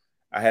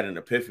had an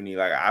epiphany.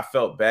 Like I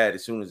felt bad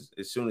as soon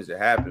as it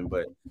happened,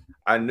 but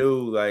I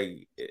knew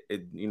like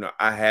it, you know,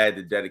 I had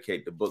to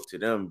dedicate the book to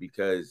them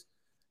because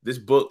this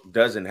book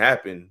doesn't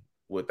happen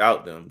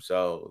without them.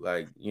 So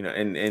like, you know,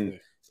 and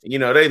you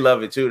know, they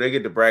love it too. They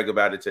get to brag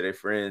about it to their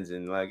friends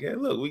and like, hey,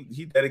 look,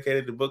 he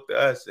dedicated the book to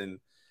us. And,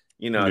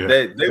 you know,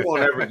 they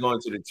won't ever go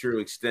into the true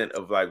extent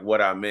of like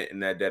what I meant in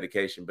that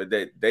dedication, but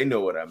they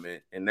know what I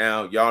meant. And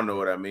now y'all know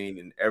what I mean.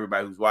 And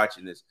everybody who's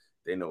watching this,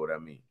 they know what I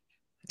mean.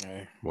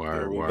 Hey,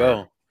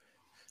 word.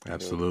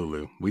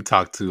 Absolutely. We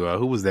talked to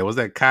who was that? Was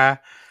that Kai?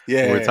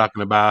 Yeah. We were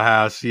talking about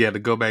how she had to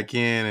go back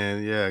in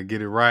and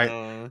get it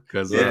right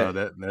because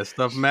that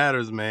stuff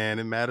matters, man.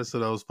 It matters to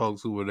those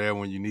folks who were there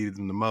when you needed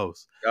them the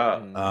most.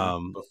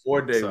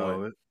 Before day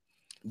one.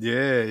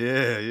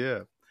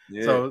 Yeah.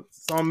 So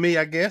it's on me,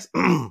 I guess.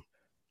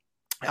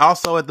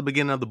 Also, at the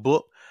beginning of the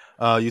book,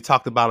 you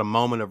talked about a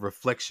moment of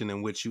reflection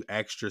in which you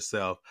asked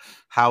yourself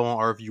how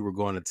on earth you were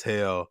going to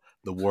tell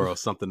the world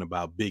something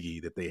about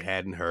Biggie that they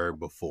hadn't heard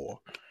before.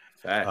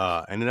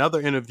 And in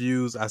other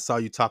interviews, I saw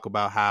you talk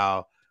about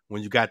how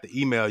when you got the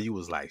email, you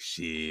was like,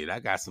 shit, I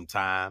got some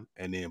time.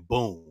 And then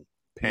boom,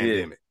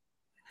 pandemic.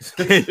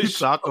 Yeah. Can you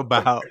talk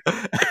about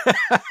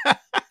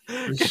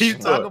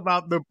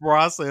the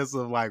process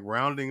of like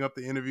rounding up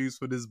the interviews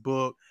for this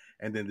book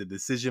and then the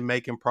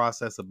decision-making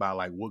process about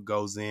like what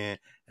goes in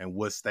and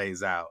what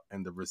stays out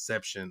and the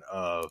reception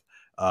of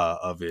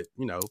of it,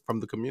 you know, from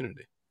the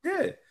community.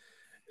 Yeah.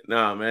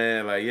 Nah,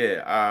 man. Like,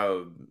 yeah.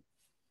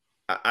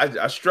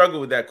 I struggle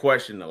with that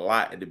question a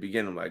lot at the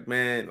beginning. I'm like,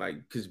 man, like,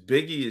 because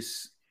Biggie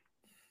is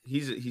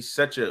he's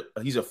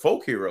a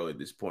folk hero at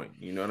this point.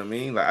 You know what I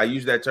mean? Like, I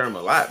use that term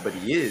a lot, but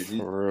he's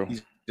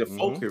a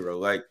folk hero.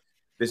 Like,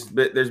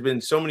 there's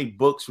been so many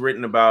books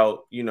written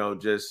about, you know,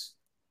 just,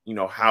 you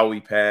know, how he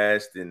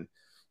passed and,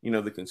 you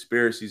know, the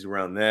conspiracies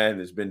around that. And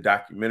there's been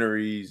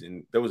documentaries,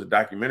 and there was a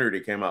documentary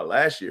that came out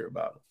last year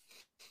about him.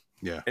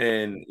 Yeah.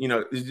 And, you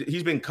know,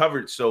 he's been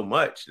covered so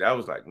much that I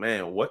was like,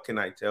 man, what can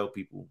I tell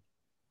people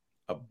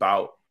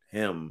about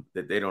him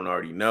that they don't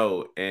already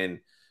know? And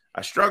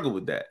I struggle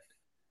with that.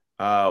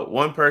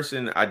 One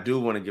person I do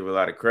want to give a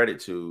lot of credit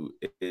to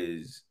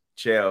is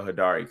Chael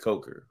Hadari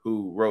Coker,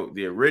 who wrote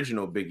the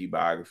original Biggie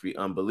biography,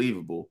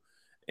 Unbelievable,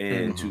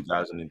 in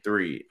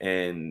 2003.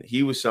 And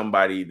he was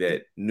somebody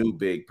that knew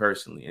Big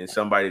personally, and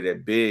somebody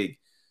that Big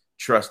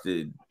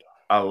trusted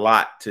a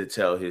lot to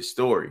tell his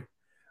story.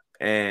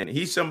 And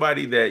he's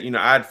somebody that, you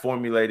know, I'd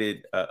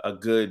formulated a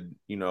good,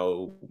 you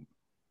know,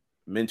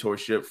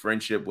 mentorship,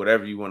 friendship,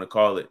 whatever you want to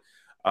call it,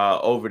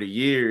 over the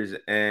years.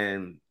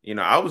 And, you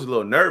know, I was a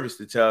little nervous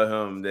to tell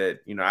him that,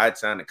 you know, I'd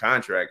signed a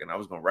contract and I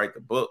was going to write the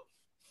book.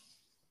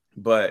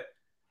 But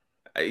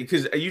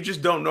because you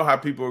just don't know how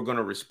people are going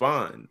to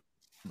respond.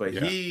 But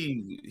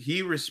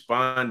he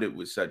responded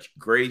with such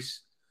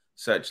grace,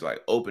 such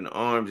like open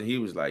arms. And he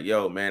was like,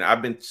 yo, man,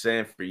 I've been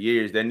saying for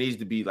years, there needs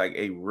to be like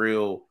a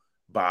real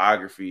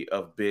biography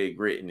of Big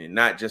written, and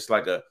not just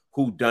like a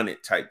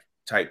whodunit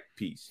type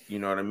piece. You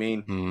know what I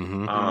mean?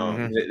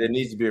 There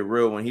needs to be a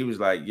real one. He was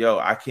like, yo,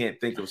 I can't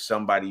think of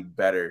somebody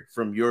better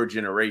from your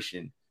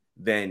generation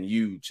than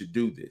you to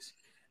do this.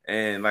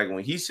 And like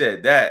when he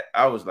said that,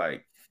 I was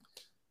like,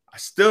 I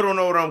still don't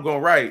know what I'm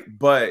gonna write,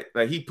 but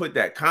like he put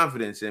that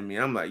confidence in me.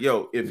 I'm like,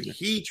 yo, if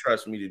he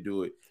trusts me to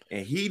do it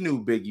and he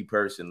knew Biggie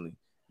personally,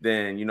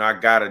 then, you know, I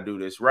gotta do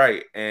this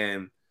right.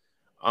 And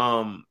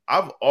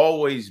I've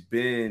always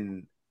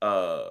been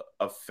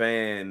a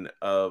fan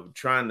of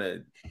trying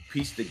to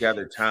piece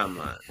together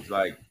timelines,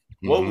 like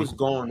what was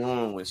going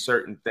on when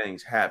certain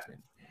things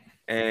happened.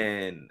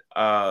 And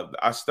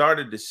I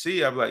started to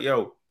see, I'm like,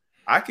 yo,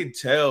 I could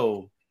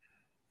tell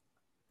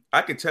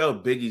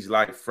Biggie's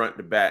life front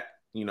to back,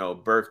 you know,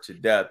 birth to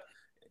death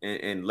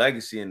and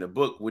legacy in the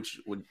book,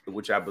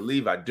 which I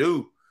believe I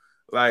do.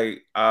 Like,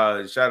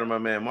 shout out to my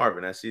man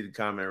Marvin. I see the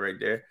comment right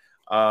there.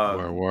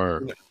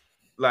 Word.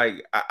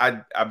 Like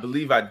I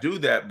believe I do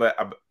that,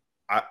 but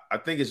I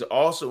think it's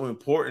also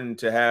important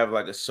to have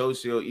like a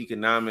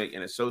socioeconomic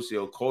and a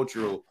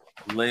sociocultural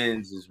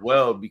lens as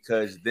well,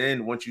 because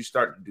then once you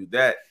start to do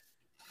that,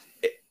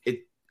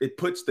 it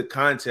puts the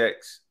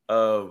context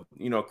of,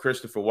 you know,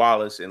 Christopher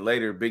Wallace and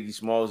later Biggie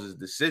Smalls'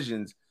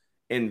 decisions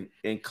in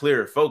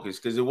clearer focus,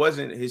 because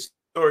his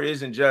story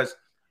isn't just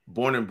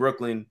born in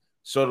Brooklyn,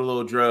 sold a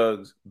little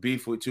drugs,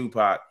 beef with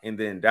Tupac, and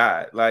then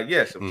died. Like,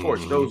 yes, of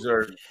course, those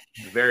are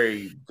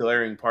very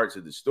glaring parts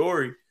of the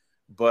story,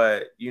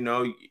 but, you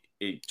know,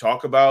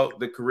 talk about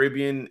the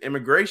Caribbean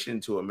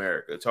immigration to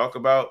America, talk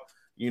about,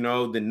 you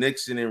know, the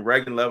Nixon and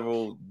Reagan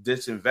level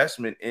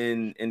disinvestment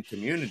in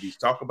communities,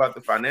 talk about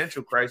the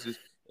financial crisis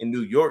in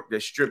New York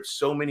that stripped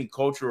so many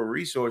cultural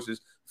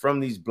resources from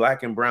these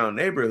Black and brown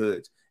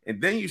neighborhoods. And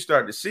then you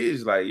start to see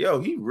is like, yo,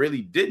 he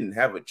really didn't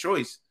have a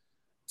choice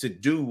to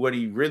do what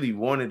he really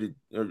wanted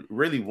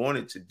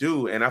to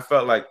do. And I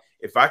felt like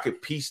if I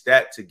could piece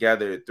that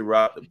together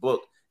throughout the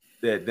book,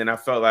 then I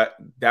felt like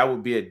that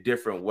would be a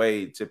different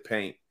way to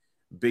paint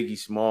Biggie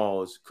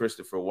Smalls,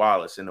 Christopher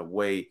Wallace in a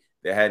way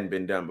that hadn't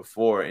been done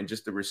before. And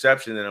just the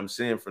reception that I'm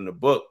seeing from the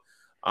book,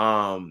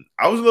 I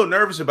was a little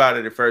nervous about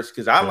it at first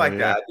because I like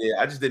the idea.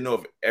 I just didn't know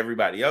if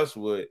everybody else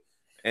would.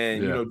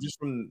 And, you know, just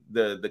from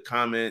the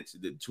comments,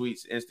 the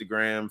tweets,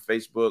 Instagram,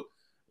 Facebook,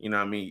 you know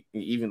what I mean,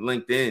 even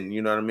LinkedIn,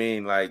 you know what I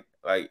mean? Like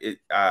it,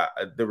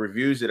 the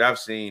reviews that I've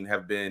seen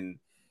have been,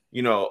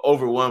 you know,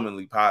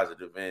 overwhelmingly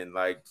positive. And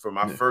like for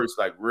my first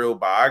like real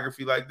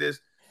biography like this,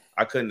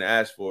 I couldn't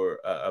ask for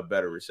a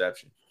better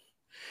reception.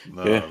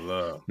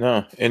 Love.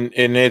 No, and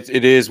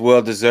it is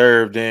well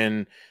deserved.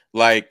 And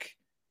like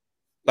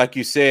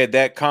you said,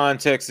 that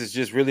context is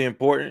just really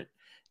important.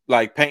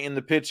 Like painting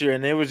the picture,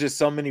 and there was just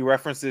so many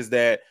references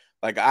that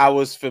like I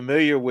was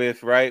familiar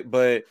with, right?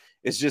 But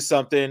it's just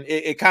something.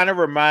 It kind of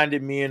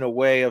reminded me in a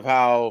way of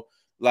how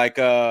like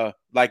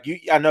you.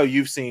 I know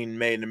you've seen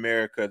Made in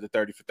America, the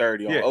 30 for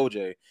 30 on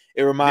OJ.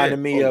 It reminded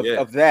me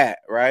of that,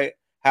 right?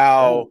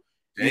 How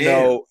you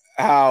know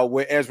how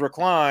with Ezra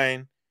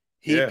Klein,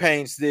 he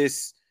paints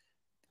this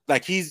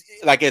like he's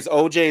like as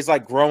OJ's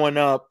like growing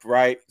up,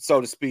 right,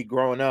 so to speak,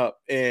 growing up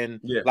and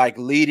like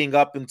leading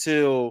up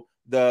until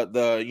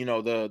the you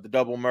know the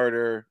double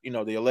murder, you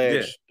know, the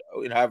alleged,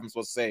 you know, how I'm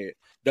supposed to say it,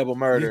 double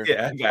murder.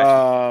 I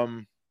got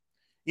you.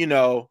 You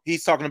know,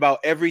 he's talking about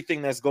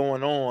everything that's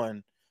going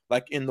on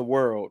like in the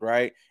world,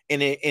 right?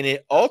 And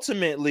it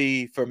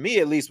ultimately, for me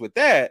at least with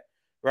that,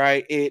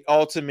 right, it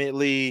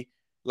ultimately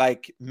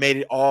like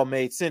made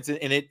sense,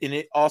 and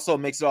it also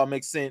makes it all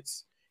make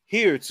sense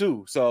here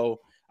too. So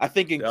I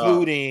think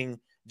including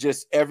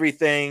just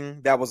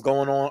everything that was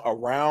going on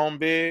around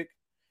Big,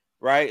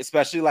 right?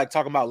 Especially like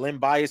talking about Len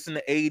Bias in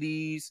the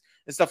 80s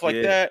and stuff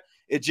like that.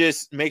 It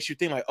just makes you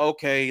think like,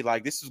 okay,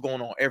 like this is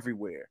going on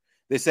everywhere.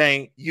 This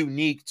ain't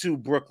unique to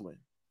Brooklyn,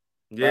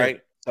 right?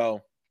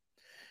 So,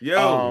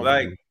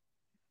 like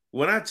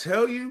when I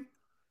tell you,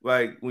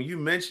 like when you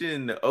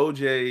mentioned the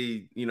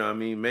OJ, you know, what I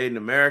mean, Made in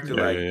America,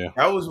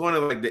 that was one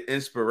of like the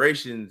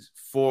inspirations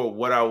for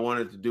what I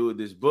wanted to do with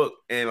this book.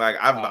 And like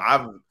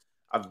I've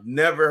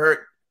never heard,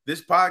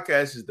 this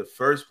podcast is the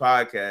first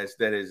podcast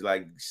that has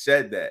like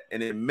said that,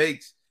 and it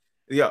makes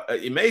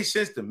it made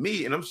sense to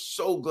me, and I'm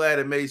so glad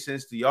it made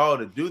sense to y'all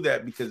to do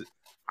that, because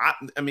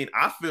I mean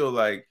I feel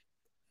like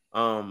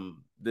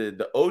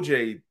the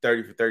OJ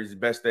 30 for 30 is the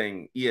best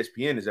thing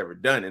ESPN has ever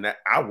done, and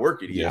I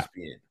work at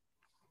ESPN.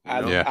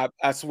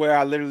 I swear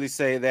I literally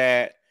say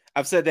that.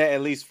 I've said that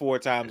at least 4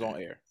 times on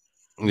air.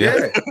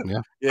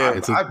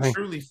 I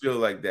truly feel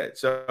like that.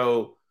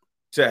 So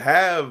to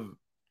have,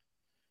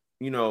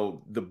 you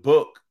know, the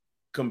book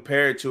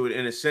compared to it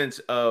in a sense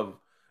of,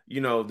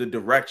 you know, the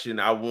direction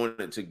I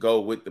wanted to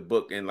go with the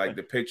book, and like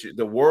the picture,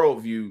 the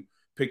worldview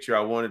picture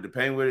I wanted to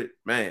paint with it,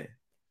 man.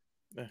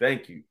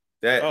 Thank you.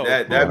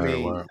 That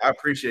means I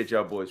appreciate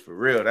y'all boys for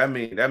real. That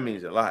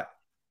means a lot.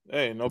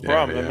 Hey, no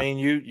problem. I mean,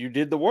 you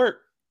did the work.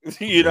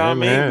 You know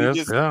what I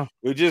mean?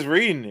 We're just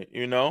reading it,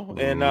 you know.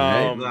 And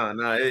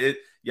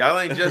y'all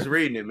ain't just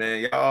reading it,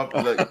 man. Y'all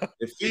look,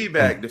 the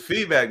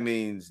feedback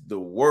means the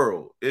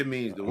world. It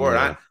means the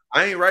world.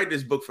 I ain't write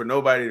this book for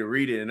nobody to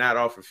read it and not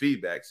offer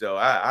feedback. So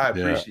I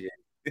appreciate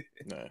it.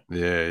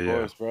 Of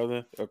course,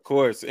 brother. Of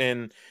course.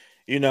 And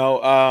you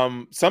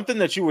know, something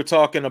that you were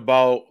talking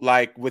about,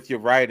 like with your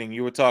writing,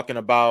 you were talking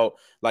about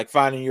like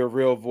finding your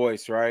real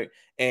voice, right?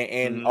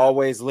 And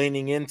always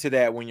leaning into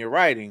that when you're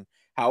writing.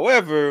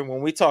 However,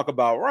 when we talk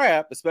about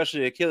rap,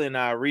 especially Achille and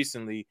I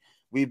recently,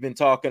 we've been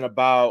talking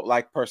about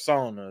like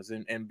personas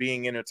and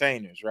being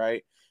entertainers,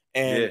 right?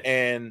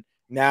 And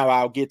now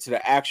I'll get to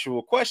the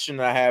actual question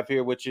I have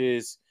here, which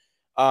is,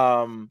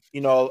 you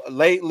know,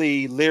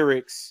 lately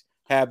lyrics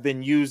have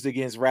been used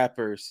against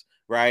rappers,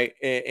 right?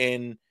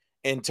 In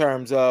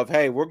terms of,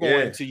 hey, we're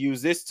going to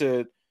use this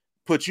to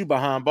put you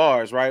behind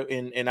bars, right?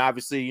 And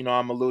obviously, you know,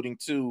 I'm alluding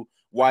to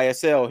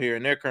YSL here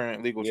and their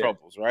current legal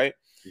troubles, right?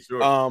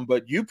 Sure.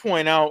 But you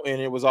point out, and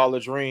it was all a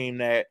dream,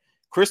 that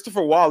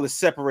Christopher Wallace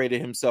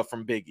separated himself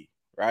from Biggie,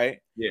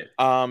 right?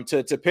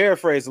 To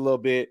paraphrase a little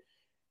bit,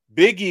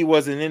 Biggie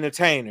was an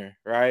entertainer,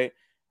 right?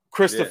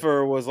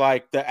 Christopher was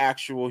like the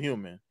actual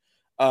human.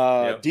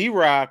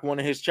 D-Rock, one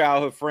of his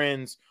childhood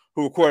friends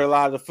who recorded a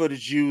lot of the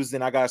footage used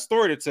in I Got a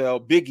Story to Tell,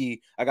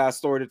 Biggie, I Got a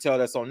Story to Tell,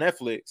 that's on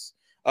Netflix,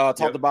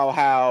 talked about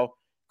how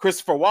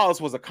Christopher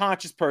Wallace was a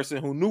conscious person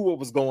who knew what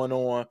was going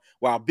on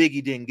while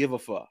Biggie didn't give a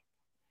fuck.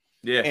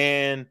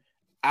 And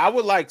I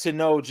would like to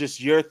know just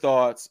your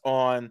thoughts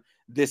on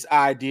this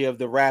idea of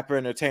the rapper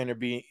entertainer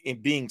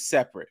being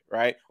separate,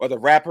 right? Or the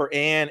rapper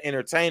and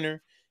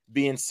entertainer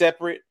being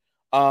separate.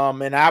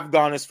 And I've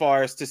gone as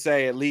far as to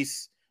say, at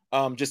least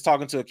just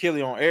talking to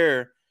Achille on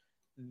air,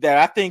 that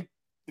I think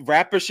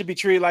rappers should be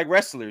treated like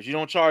wrestlers. You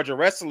don't charge a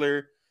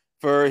wrestler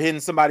for hitting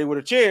somebody with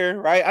a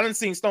chair, right? I done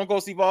seen Stone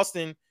Cold Steve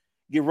Austin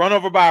get run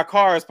over by a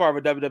car as part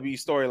of a WWE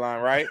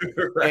storyline, right?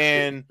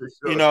 And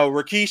you know,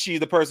 Rikishi,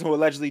 the person who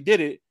allegedly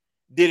did it,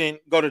 didn't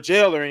go to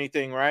jail or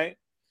anything, right?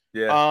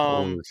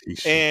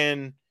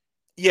 And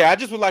I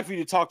just would like for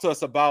you to talk to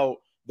us about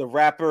the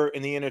rapper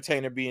and the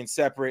entertainer being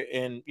separate.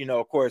 And you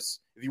know, of course,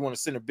 if you want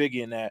to send a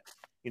Biggie in that,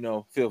 you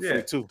know, feel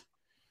free to.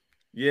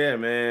 Yeah,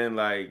 man,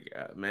 like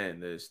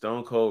man, the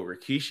Stone Cold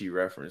Rikishi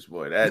reference,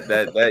 boy,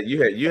 that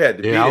you had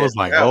to be. I was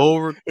like,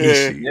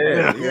 Rikishi.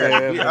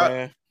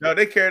 No,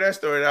 they carried that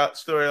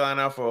storyline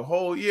out for a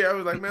whole year. I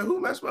was like, man,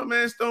 who messed my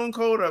man Stone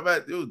Cold up?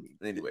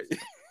 Anyways,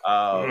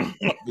 but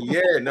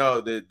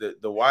the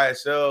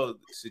YSL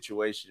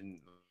situation,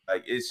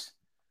 like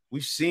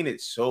we've seen it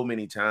so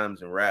many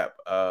times in rap.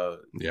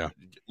 You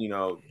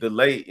know, the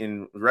late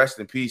and rest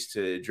in peace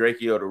to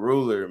Drakeo the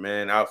Ruler,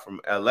 man, out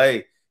from LA.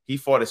 He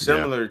fought a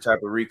similar type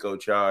of RICO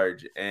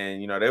charge, and,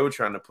 you know, they were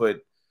trying to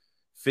put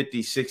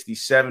 50, 60,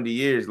 70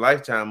 years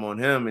lifetime on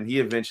him, and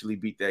he eventually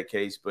beat that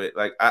case. But,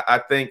 like,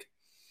 I think,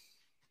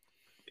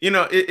 you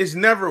know, it's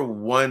never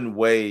one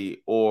way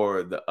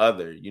or the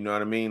other. You know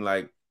what I mean?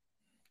 Like,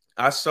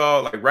 I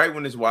saw, like, right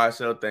when this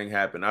YSL thing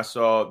happened, I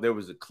saw there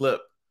was a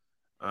clip.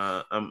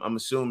 I'm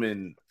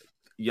assuming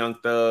Young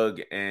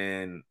Thug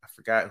and I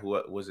forgot who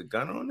was it,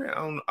 Gunna on there?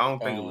 I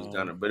don't think it was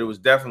Gunna, but it was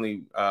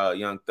definitely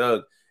Young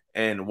Thug.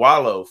 And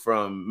Wallow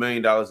from $1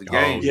 Million a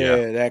Game.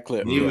 That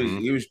clip.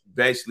 He was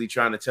basically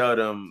trying to tell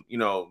them, you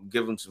know,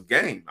 give them some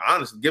game.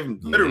 Honestly, give them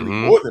literally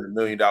more than $1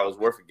 million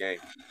worth of game.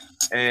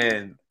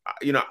 And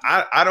you know,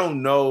 I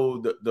don't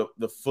know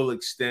the full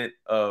extent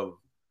of,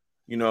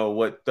 you know,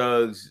 what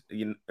Thug's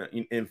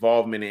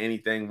involvement in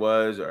anything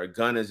was, or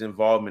Gunna's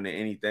involvement in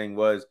anything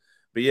was.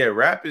 But yeah,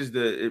 rap is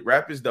the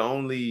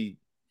only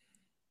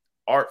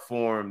art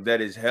form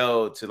that is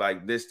held to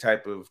like this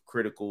type of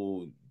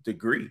critical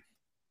degree.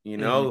 You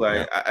know,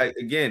 like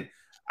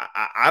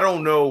I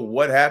don't know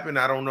what happened.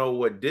 I don't know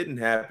what didn't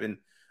happen,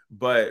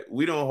 but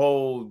we don't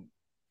hold,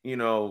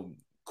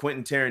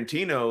 Quentin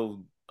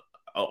Tarantino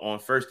on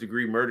first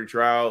degree murder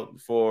trial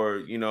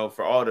for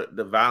all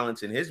the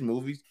violence in his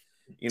movies.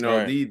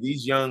 Right.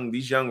 These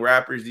young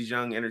rappers, these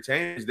young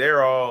entertainers,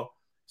 they're all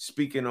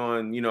speaking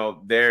on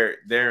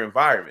their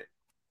environment.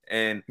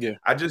 And yeah,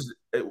 I just,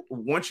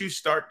 once you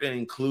start to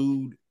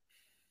include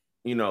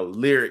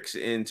lyrics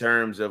in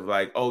terms of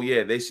like, oh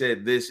yeah, they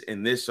said this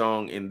in this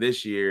song in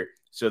this year,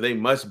 so they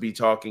must be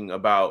talking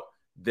about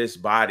this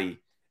body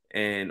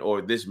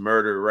or this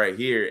murder right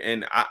here.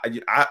 And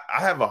I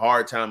have a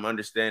hard time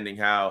understanding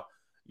how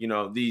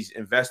these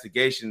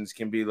investigations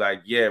can be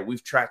like, yeah,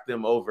 we've tracked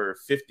them over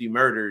 50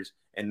 murders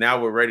and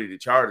now we're ready to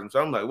charge them. So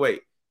I'm like,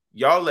 wait,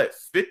 y'all let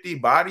 50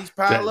 bodies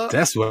pile up?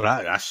 That's what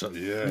I should.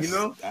 Yes,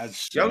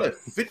 y'all let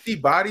 50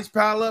 bodies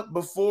pile up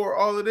before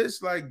all of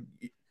this? Like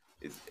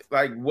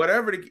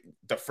whatever,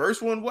 the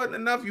first one wasn't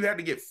enough. You had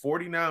to get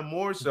 49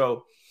 more.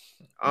 So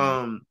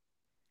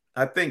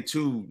I think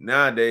too,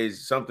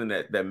 nowadays, something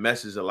that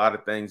messes a lot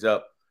of things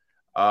up,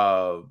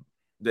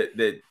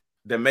 that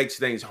makes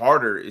things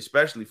harder,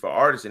 especially for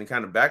artists, and it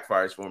kind of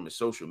backfires for them, is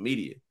social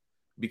media,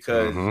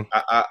 because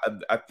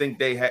I think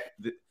they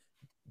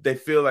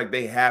feel like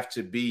they have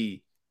to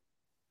be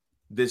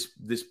this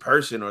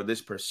person or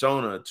this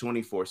persona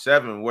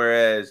 24/7,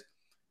 whereas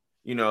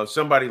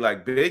somebody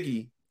like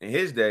Biggie in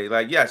his day,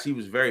 like, yes, he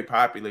was very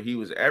popular, he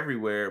was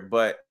everywhere,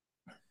 but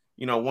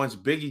once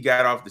Biggie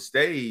got off the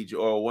stage,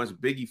 or once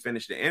Biggie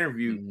finished the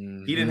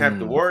interview, he didn't have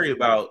to worry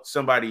about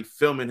somebody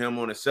filming him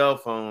on a cell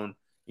phone,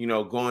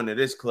 going to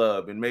this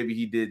club, and maybe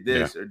he did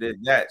this or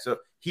did that. So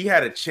he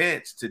had a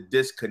chance to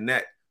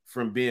disconnect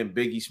from being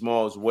Biggie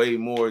Smalls way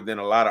more than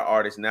a lot of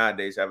artists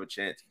nowadays have a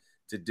chance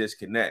to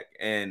disconnect.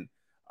 And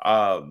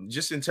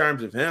just in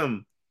terms of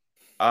him,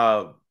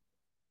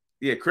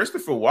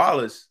 Christopher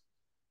Wallace,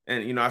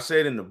 and I say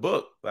it in the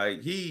book,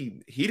 like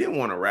he didn't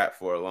want to rap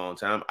for a long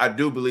time. I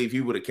do believe he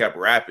would have kept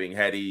rapping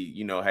had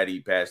he not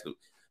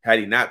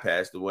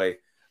passed away.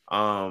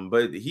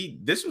 But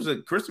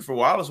Christopher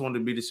Wallace wanted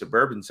to be the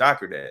suburban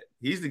soccer dad.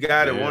 He's the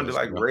guy that wanted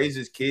to raise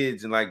his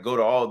kids and go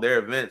to all their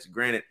events.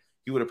 Granted,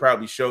 he would have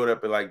probably showed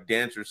up at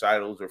dance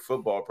recitals or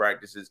football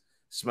practices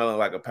smelling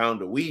like a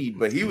pound of weed,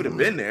 but he would have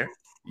been there.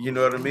 You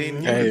know what I mean?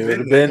 He would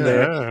have been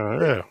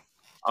there.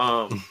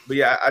 But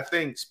yeah, I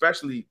think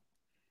especially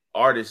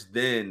artists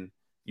then,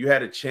 you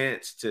had a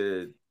chance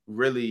to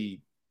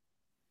really,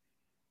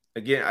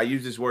 again, I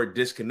use this word,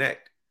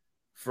 disconnect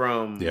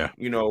from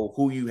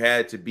who you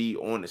had to be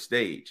on the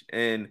stage.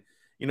 And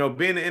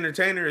being an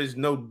entertainer is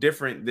no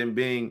different than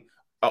being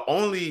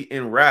only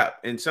in rap.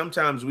 And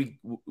sometimes we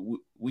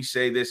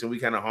say this and we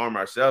kind of harm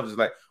ourselves. It's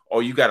like, oh,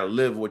 you got to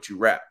live what you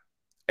rap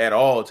at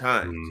all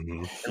times.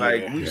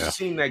 We've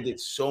seen that get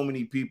so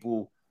many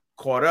people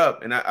caught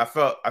up. And I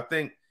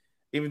think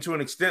even to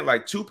an extent,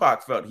 like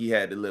Tupac felt he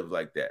had to live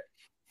like that.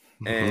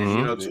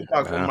 And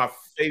Tupac's one of my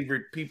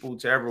favorite people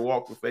to ever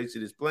walk the face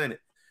of this planet.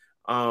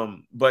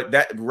 But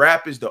that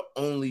rap is the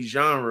only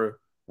genre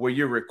where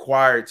you're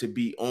required to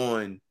be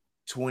on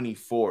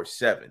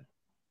 24/7.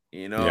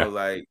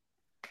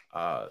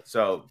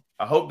 So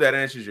I hope that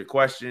answers your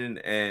question.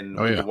 And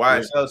the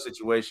YSL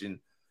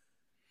situation,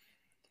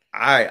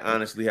 I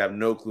honestly have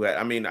no clue.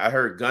 I mean, I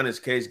heard Gunna's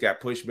case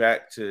got pushed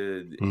back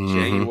to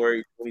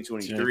January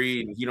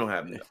 2023, and he don't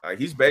have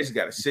he's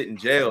basically got to sit in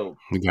jail.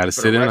 You got to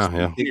sit in,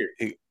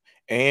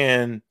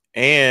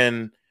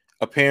 and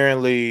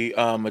apparently,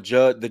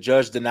 the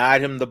judge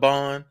denied him the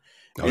bond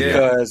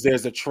because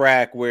there's a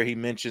track where he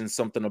mentions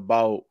something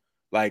about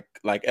like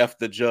F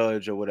the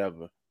judge or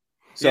whatever.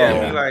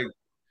 So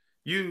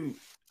we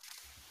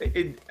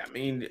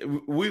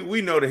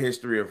know the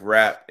history of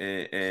rap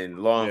and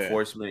law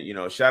enforcement.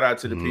 Shout out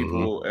to the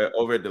people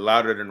over at the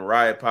Louder Than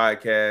Riot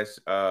podcast.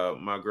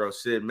 My girl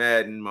Sid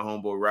Madden, my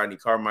homeboy Rodney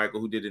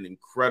Carmichael, who did an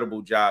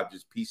incredible job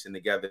just piecing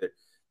together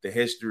the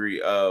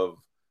history of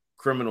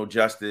criminal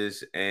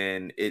justice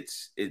and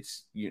its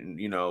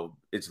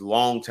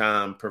long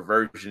time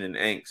perversion and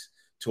angst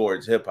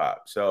towards hip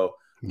hop. So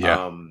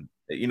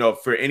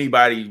for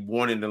anybody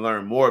wanting to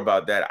learn more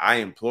about that, I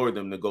implore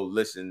them to go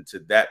listen to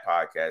that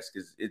podcast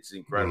because it's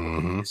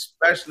incredible,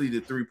 especially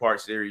the 3-part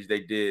series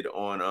they did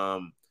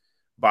on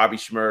Bobby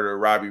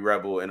Shmurda, Robbie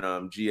Rebel, and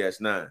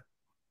GS9.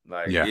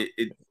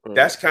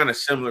 That's kind of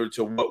similar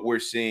to what we're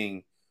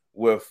seeing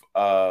with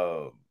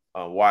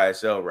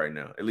YSL right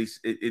now. At least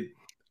it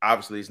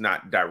obviously it's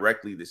not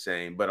directly the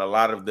same, but a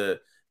lot of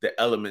the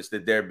elements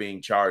that they're being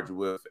charged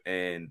with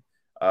and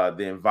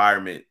the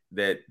environment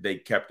that they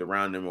kept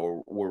around them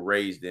or were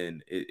raised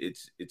in,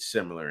 it's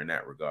similar in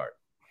that regard.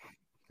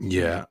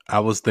 Yeah, I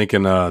was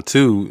thinking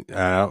too.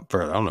 I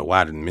don't know why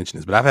I didn't mention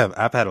this, but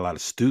I've had a lot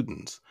of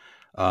students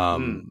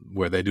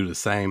where they do the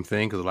same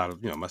thing because a lot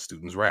of my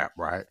students rap,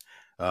 right?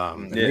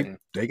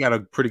 They got a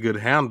pretty good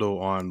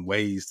handle on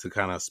ways to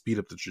kind of speed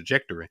up the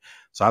trajectory.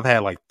 So I've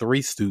had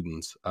 3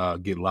 students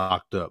get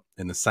locked up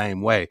in the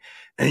same way,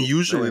 and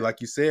usually,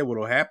 like you said,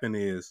 what'll happen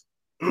is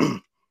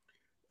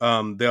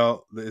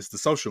it's the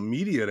social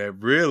media that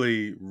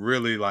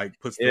really like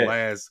puts the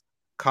last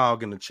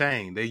cog in the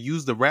chain. They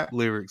use the rap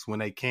lyrics when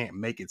they can't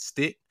make it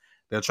stick.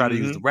 They'll try to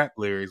use the rap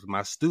lyrics.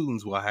 My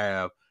students will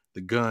have the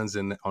guns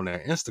on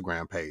their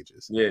Instagram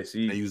pages. Yes, they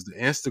use the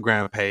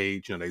Instagram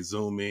page. They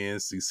zoom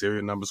in, see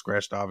serial numbers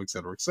scratched off, et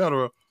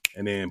cetera,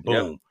 and then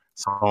boom,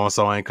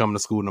 so ain't coming to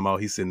school no more.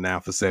 He's sitting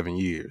down for 7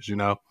 years.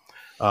 And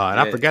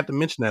I forgot to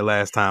mention that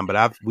last time,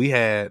 but we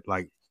had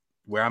like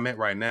where I'm at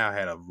right now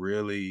had a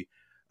really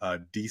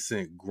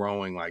decent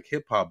growing like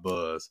hip hop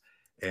buzz.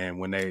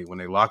 And when they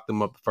locked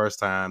them up the first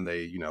time,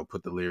 they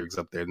put the lyrics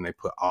up there, and they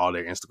put all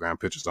their Instagram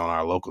pictures on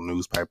our local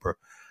newspaper,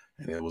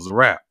 and it was a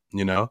wrap.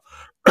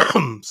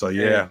 So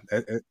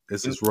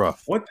it's just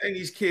rough. One thing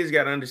these kids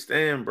got to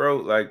understand, bro,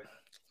 like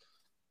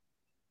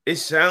it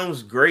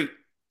sounds great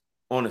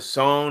on a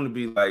song to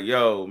be like,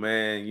 yo,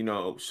 man,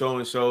 so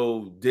and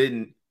so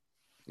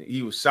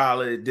he was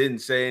solid, didn't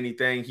say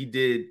anything, he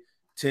did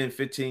 10,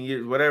 15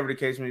 years, whatever the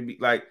case may be.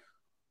 Like,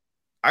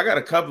 I got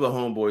a couple of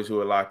homeboys who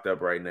are locked up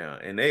right now,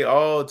 and they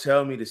all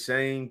tell me the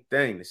same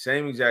thing, the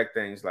same exact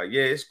thing. It's like,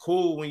 yeah, it's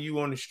cool when you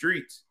on the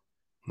streets,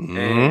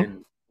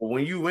 and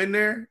when you in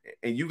there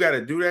and you got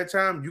to do that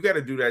time, you got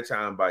to do that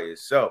time by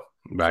yourself.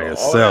 All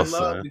that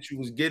love that you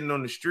was getting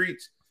on the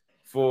streets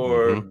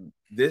for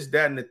this,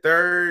 that, and the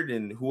third,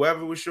 and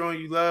whoever was showing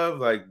you love,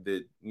 like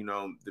the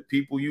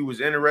people you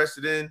was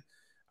interested in,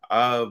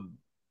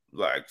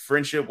 like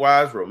friendship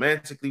wise,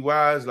 romantically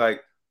wise, like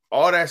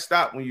all that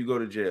stopped when you go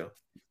to jail.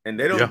 And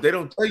they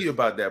don't tell you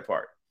about that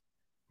part.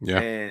 Yeah.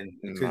 And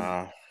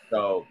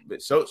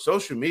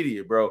social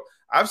media, bro.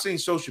 I've seen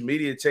social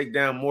media take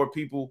down more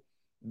people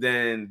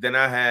than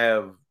I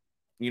have,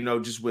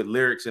 just with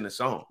lyrics in a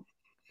song.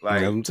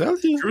 Like, I'm telling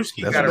you,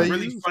 Drewski got a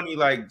really funny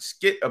like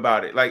skit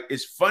about it. Like,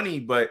 it's funny,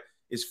 but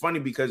it's funny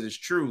because it's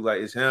true.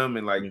 Like, it's him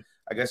and like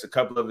I guess a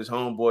couple of his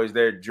homeboys.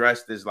 They're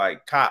dressed as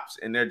like cops,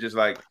 and they're just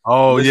like,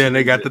 oh yeah, and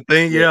they got the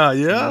thing, yeah.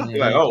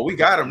 Like, oh, we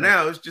got him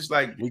now. It's just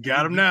like we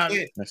got him now.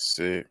 That's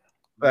it.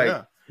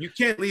 Like, you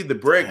can't leave the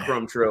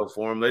breadcrumb trail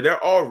for them. Like,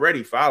 they're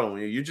already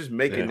following you. You're just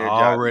making their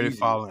job already easy.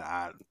 Following.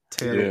 I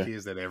tell the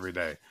kids that every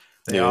day.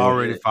 They're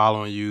already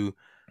following you.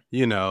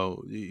 You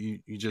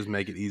just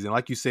make it easy. And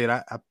like you said,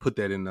 I put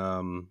that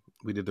in.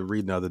 We did the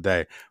reading the other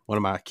day. One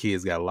of my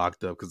kids got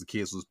locked up because the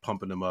kids was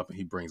pumping him up, and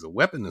he brings a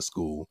weapon to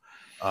school.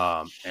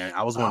 And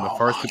I was one of the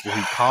first people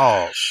he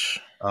called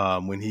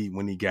when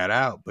he got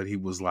out. But he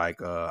was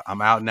like,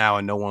 "I'm out now,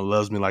 and no one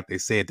loves me like they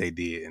said they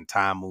did." And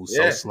time moves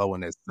so slow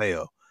in that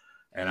cell.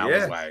 And I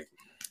was like,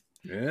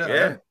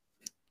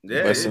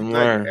 Lesson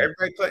learned.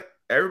 Like,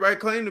 everybody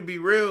claim to be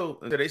real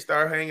until they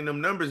start hanging them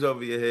numbers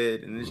over your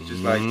head, and it's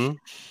just like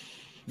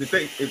the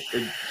thing.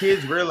 If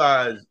kids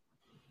realize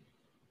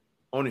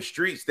on the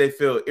streets they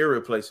feel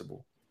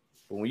irreplaceable,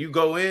 but when you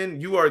go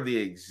in, you are the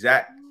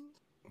exact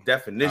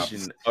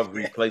definition of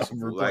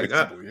replaceable. Like,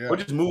 we'll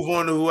just move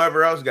on to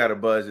whoever else got a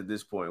buzz at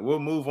this point. We'll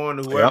move on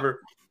to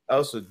whoever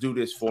else will do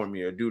this for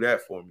me or do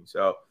that for me.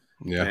 So,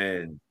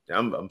 man.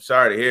 I'm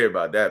sorry to hear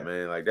about that,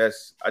 man. Like,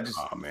 that's a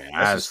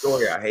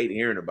story I hate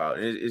hearing about.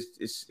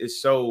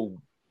 It's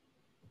so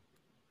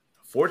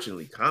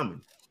fortunately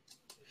common,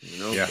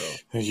 Yeah,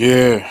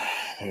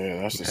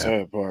 that's the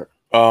sad part.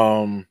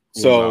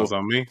 So it's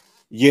on me.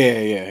 Yeah,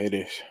 it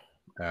is.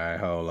 All right,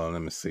 hold on.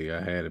 Let me see.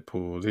 I had it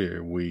pulled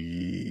here.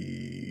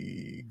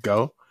 We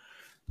go.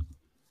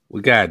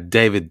 We got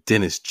David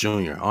Dennis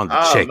Jr. on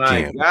the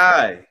check-in.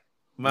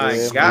 My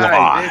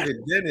guy, David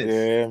Dennis.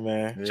 Yeah,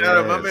 man. Shout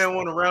out, my man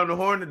went around the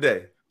horn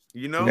today.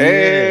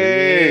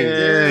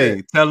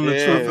 Hey, telling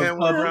the truth. My man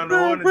went around the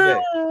horn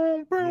today.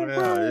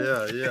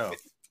 Yeah.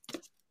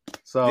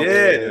 So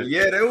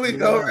there we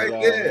go, right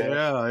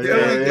there.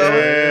 There we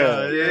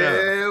go.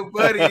 Yeah,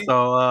 buddy.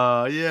 So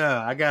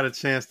I got a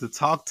chance to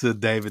talk to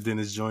David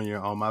Dennis Jr.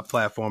 on my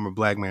platform of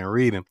Black Man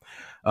Reading.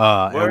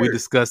 And we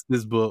discussed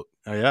this book.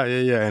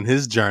 And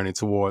his journey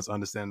towards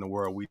understanding the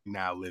world we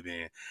now live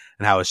in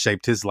and how it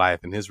shaped his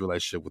life and his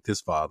relationship with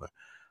his father.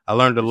 I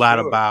learned a lot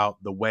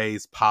about the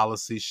ways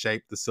policy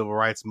shaped the civil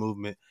rights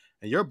movement.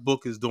 And your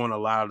book is doing a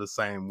lot of the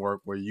same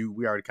work where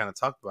we already kind of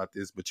talked about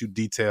this, but you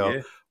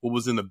detail what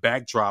was in the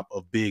backdrop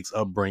of Big's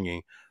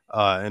upbringing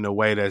in a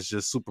way that's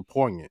just super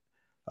poignant.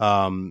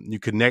 You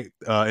connect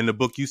in the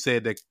book, you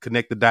said that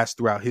connect the dots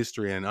throughout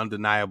history and an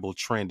undeniable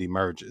trend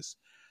emerges.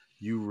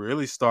 You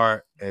really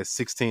start at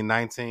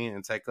 1619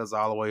 and take us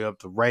all the way up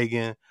to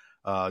Reagan.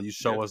 You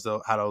show us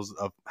how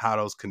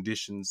those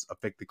conditions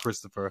affected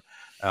Christopher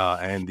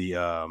and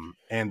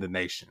the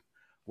nation.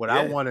 What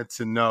I wanted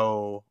to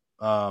know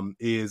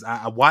is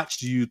I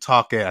watched you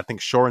talk at, I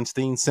think,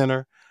 Shorenstein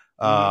Center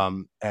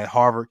at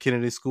Harvard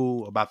Kennedy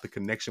School about the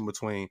connection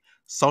between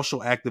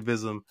social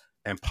activism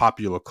and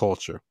popular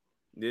culture.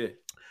 Yeah.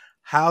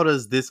 How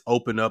does this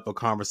open up a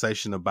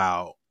conversation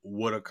about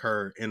what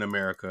occurred in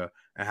America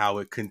and how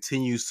it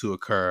continues to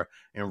occur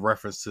in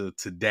reference to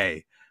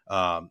today,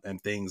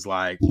 and things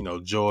like,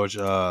 George,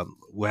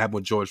 what happened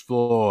with George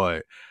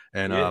Floyd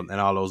and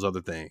all those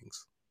other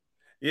things?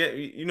 Yeah.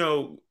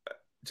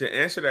 To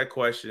answer that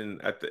question,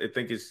 I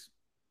think it's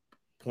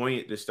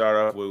point to start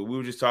off with. We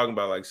were just talking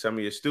about like some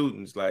of your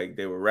students, like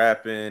they were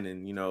rapping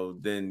and,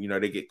 then,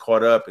 they get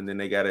caught up and then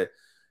they got to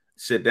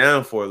sit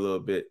down for a little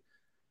bit.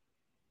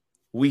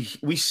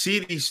 We see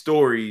these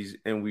stories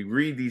and we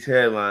read these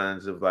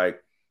headlines of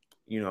like,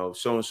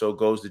 so-and-so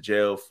goes to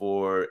jail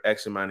for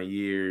X amount of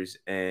years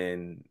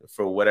and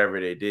for whatever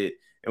they did.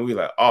 And we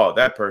like, oh,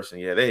 that person,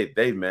 yeah,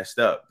 they messed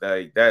up.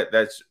 Like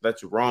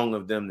that's wrong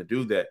of them to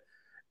do that.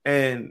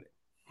 And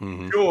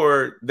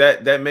sure,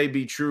 that may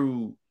be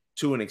true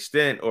to an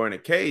extent or in a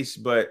case,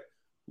 but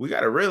we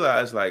got to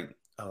realize like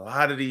a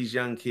lot of these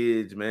young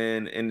kids,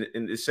 man,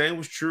 and the same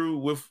was true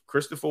with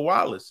Christopher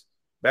Wallace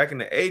back in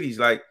the 80s.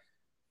 Like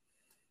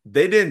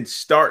they didn't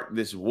start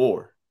this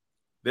war.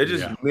 They're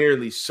just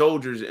merely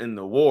soldiers in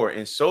the war,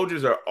 and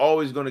soldiers are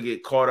always going to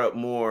get caught up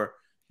more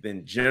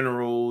than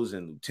generals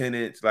and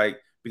lieutenants, like,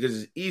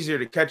 because it's easier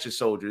to catch a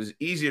soldier. It's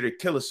easier to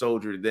kill a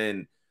soldier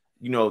than,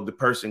 the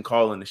person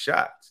calling the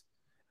shots.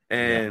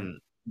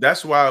 And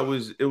that's why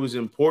it was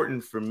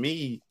important for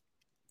me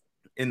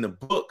in the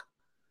book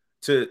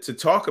to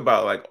talk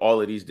about like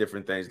all of these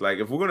different things. Like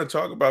if we're going to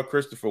talk about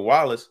Christopher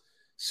Wallace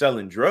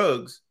selling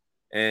drugs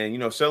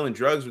and, selling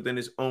drugs within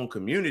his own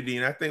community.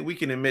 And I think we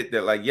can admit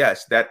that, like,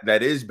 yes,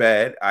 that is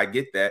bad. I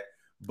get that.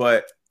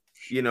 But,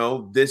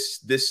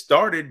 this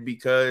started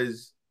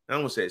because I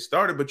don't want to say it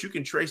started, but you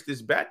can trace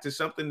this back to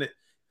something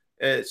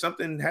that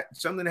something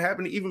that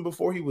happened even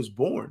before he was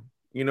born.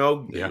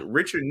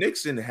 Richard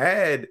Nixon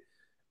had,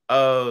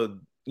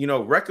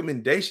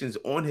 recommendations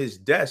on his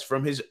desk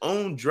from his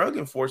own drug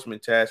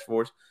enforcement task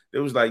force.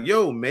 That was like,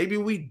 yo, maybe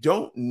we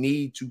don't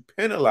need to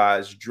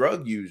penalize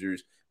drug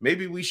users.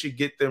 Maybe we should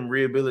get them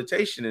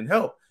rehabilitation and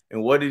help.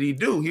 And what did he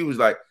do? He was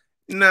like,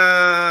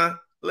 nah,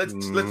 let's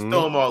throw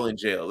them all in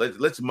jail.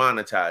 Let's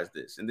monetize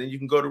this. And then you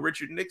can go to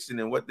Richard Nixon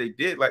and what they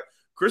did. Like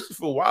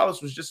Christopher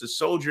Wallace was just a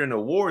soldier in a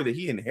war that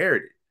he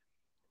inherited.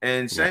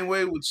 And same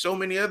way with so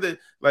many other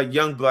like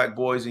young black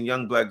boys and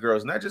young black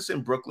girls, not just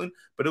in Brooklyn,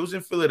 but it was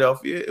in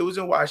Philadelphia. It was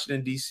in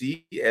Washington,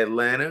 D.C.,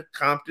 Atlanta,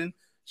 Compton,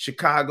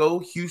 Chicago,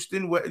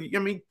 Houston. I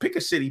mean, pick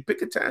a city,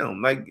 pick a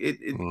town, like it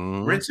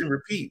rinse and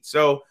repeat.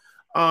 So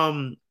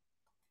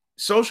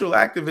social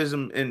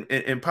activism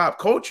and pop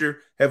culture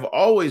have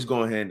always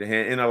gone hand to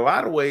hand. In a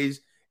lot of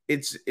ways,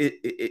 it's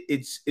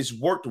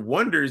worked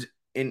wonders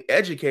in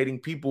educating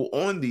people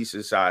on these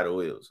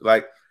societal ills.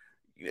 Like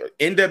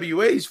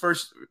NWA's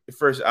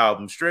first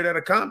album, Straight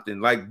Outta Compton,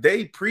 like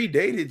they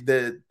predated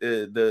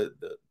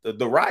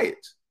the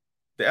riots,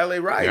 the LA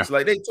riots.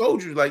 Like they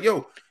told you, like,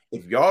 yo,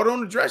 if y'all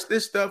don't address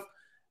this stuff,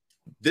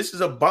 this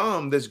is a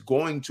bomb that's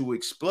going to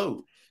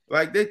explode.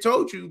 Like they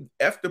told you,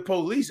 F the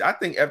police. I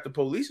think F the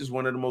police is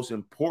one of the most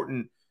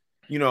important,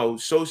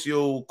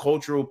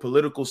 socio-cultural,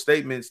 political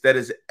statements that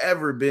has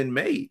ever been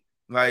made.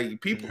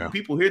 Like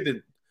people hear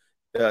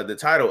the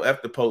title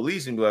F the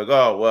police and be like,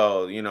 oh,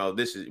 well,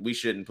 we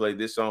shouldn't play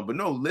this song. But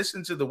no,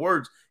 listen to the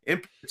words.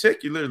 In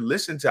particular,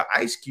 listen to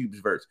Ice Cube's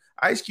verse.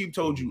 Ice Cube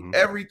told you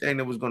everything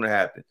that was going to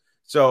happen.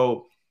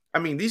 So, I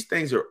mean, these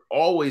things are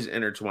always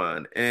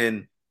intertwined.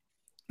 And,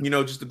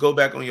 just to go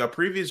back on your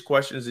previous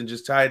questions and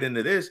just tie it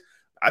into this,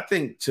 I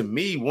think to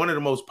me, one of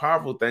the most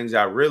powerful things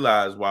I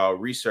realized while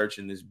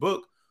researching this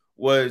book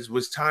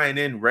was tying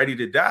in Ready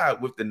to Die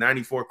with the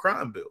 94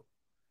 crime bill.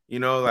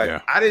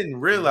 I didn't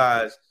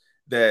realize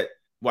that.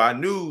 Well, I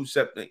knew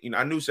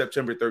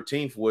September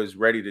 13th was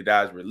Ready to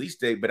Die's release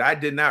date, but I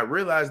did not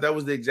realize that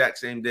was the exact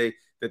same day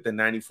that the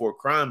 94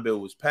 crime bill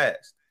was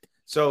passed.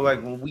 So,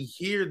 like, when we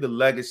hear the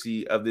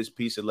legacy of this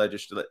piece of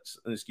legislation,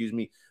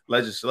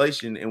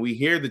 and we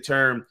hear the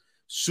term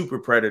super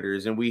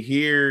predators, and we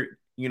hear,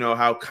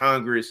 how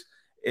Congress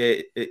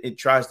it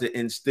tries to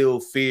instill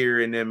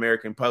fear in the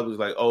American public,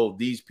 like, oh,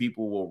 these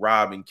people will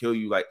rob and kill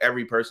you, like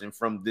every person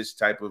from this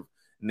type of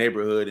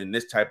neighborhood and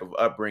this type of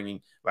upbringing,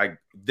 like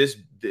this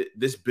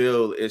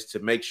bill is to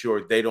make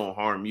sure they don't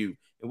harm you.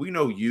 And we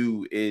know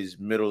you is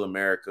middle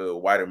America,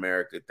 white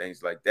America,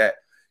 things like that.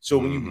 So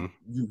when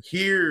you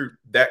hear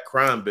that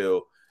crime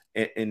bill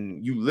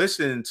and you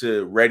listen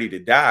to Ready to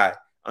Die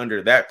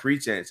under that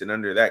pretense and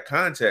under that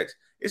context,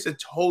 it's a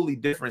totally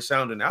different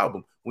sounding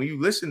album. When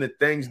you listen to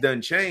Things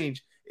Done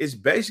Change, it's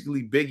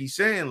basically Biggie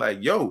saying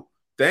like, yo,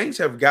 things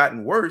have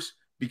gotten worse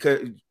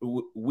because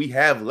we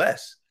have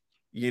less.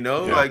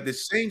 Like the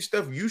same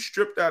stuff you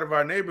stripped out of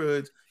our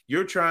neighborhoods,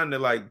 you're trying to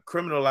like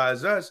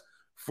criminalize us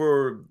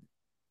for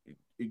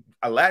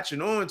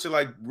latching on to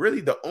like really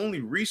the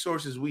only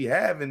resources we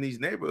have in these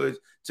neighborhoods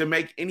to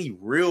make any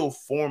real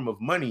form of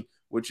money,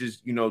 which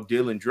is,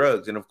 dealing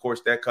drugs. And of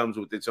course, that comes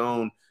with its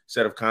own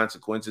set of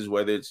consequences,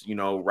 whether it's,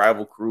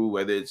 rival crew,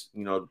 whether it's,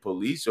 the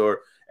police,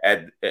 or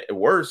at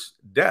worst,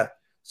 death.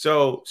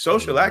 So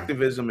social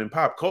activism and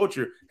pop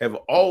culture have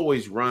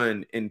always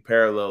run in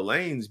parallel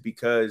lanes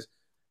because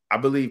I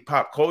believe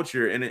pop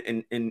culture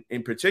and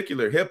in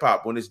particular hip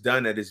hop, when it's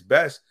done at its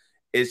best,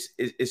 it's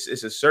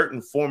a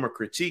certain form of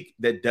critique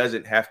that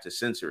doesn't have to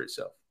censor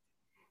itself.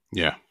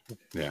 Yeah.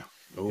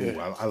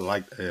 Oh, I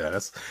like that. Yeah,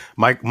 that's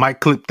Mike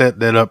clip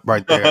that up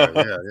right there. Yeah,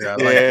 I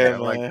like that. I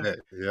like that.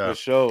 Yeah, for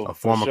sure. A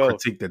form of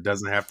critique that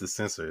doesn't have to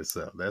censor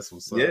itself. That's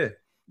what's up.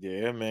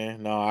 Yeah,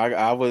 man. No,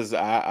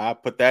 I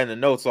put that in the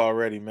notes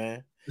already,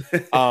 man.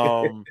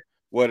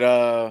 What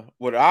I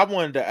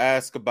wanted to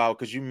ask about,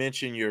 because you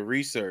mentioned your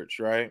research,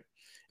 right?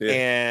 Yeah.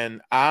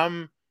 And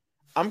I'm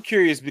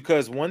curious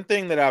because one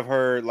thing that I've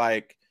heard,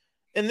 like,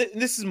 and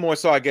this is more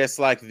so, I guess,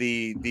 like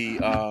the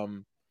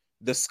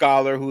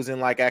scholar who's in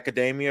like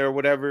academia or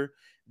whatever.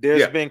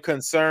 There's been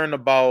concern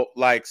about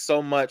like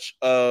so much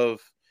of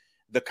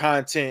the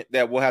content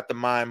that we'll have to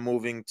mine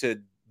moving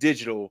to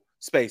digital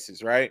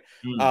spaces, right?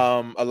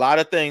 A lot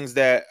of things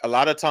that a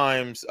lot of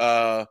times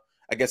I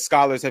guess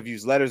scholars have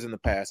used letters in the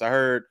past. I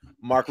heard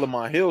Mark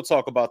Lamont Hill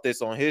talk about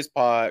this on his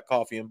pod,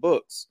 Coffee and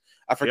Books.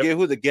 I forget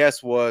who the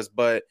guest was,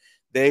 but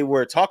they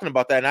were talking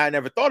about that, and I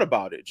never thought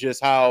about it,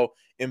 just how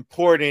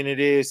important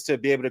it is to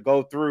be able to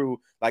go through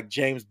like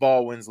James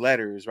Baldwin's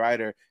letters, right?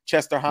 Or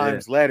Chester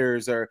Himes'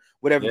 letters, or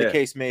whatever the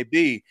case may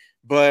be.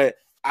 But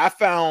I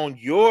found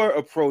your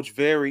approach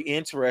very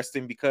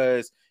interesting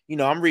because, you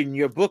know, I'm reading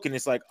your book and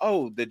it's like,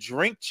 oh, the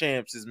Drink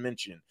Champs is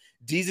mentioned.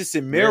 Desus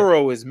and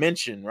Mero is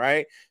mentioned,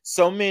 right?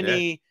 So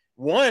many,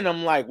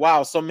 I'm like,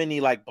 wow, so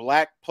many like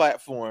Black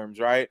platforms,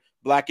 right?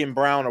 Black and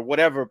brown or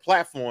whatever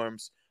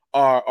platforms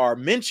are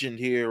mentioned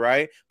here,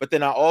 right? But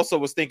then I also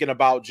was thinking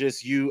about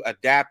just you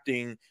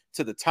adapting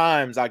to the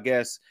times, I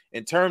guess,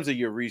 in terms of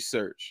your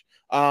research.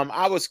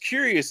 I was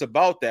curious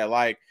about that.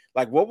 Like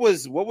what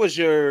was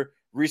your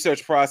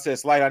research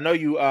process like? I know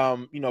you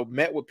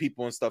met with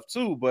people and stuff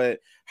too, but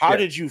how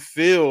did you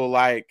feel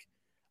like,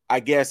 I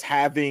guess,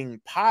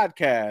 having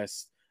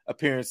podcast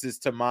appearances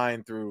to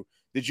mine through?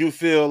 Did you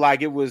feel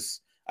like it was,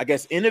 I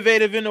guess,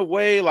 innovative in a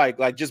way?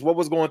 Like just what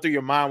was going through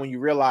your mind when you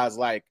realized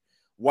like,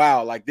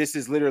 wow, like this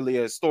is literally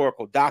a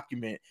historical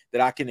document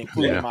that I can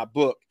include in my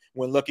book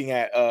when looking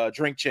at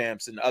Drink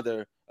Champs and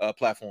other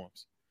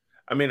platforms?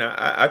 I mean,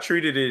 I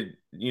treated it,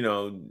 you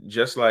know,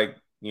 just like,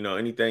 you know,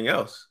 anything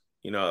else.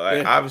 You know,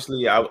 like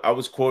obviously I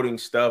was quoting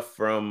stuff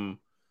from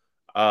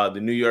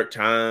the New York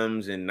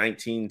Times in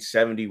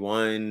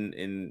 1971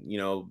 and, you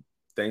know,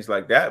 things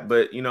like that.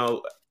 But, you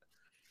know,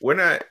 we're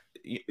not,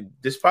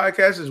 this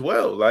podcast as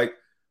well. Like,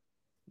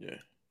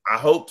 I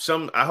hope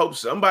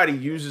somebody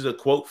uses a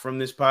quote from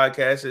this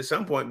podcast at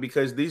some point,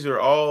 because these are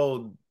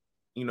all,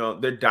 you know,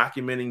 they're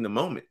documenting the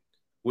moment,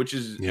 which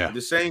is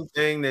the same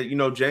thing that, you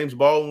know, James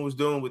Baldwin was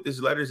doing with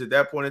his letters at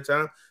that point in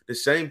time. The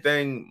same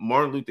thing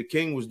Martin Luther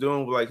King was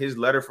doing with like his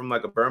letter from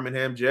like a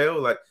Birmingham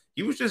jail. Like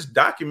he was just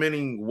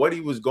documenting what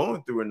he was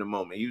going through in the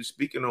moment. He was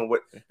speaking on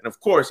what, and of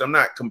course, I'm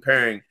not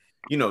comparing,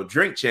 you know,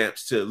 Drink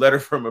Champs to letter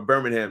from a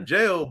Birmingham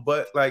jail,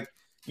 but like,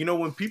 you know,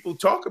 when people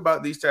talk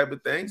about these type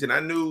of things, and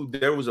I knew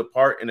there was a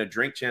part in a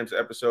Drink Champs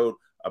episode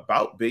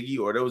about Biggie,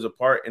 or there was a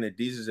part in a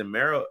Desus and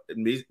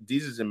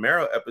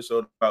Mero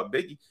episode about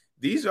Biggie.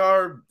 These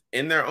are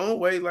in their own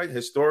way like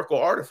historical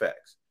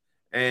artifacts,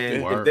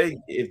 and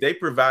if they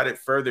provided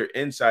further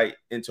insight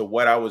into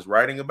what I was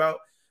writing about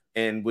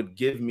and would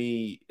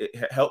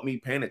help me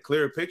paint a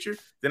clearer picture,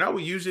 then I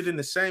would use it in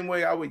the same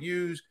way I would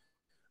use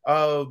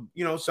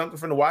you know, something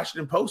from the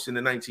Washington Post in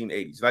the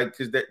 1980s, like,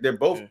 because they're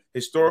both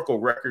historical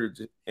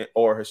records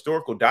or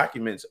historical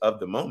documents of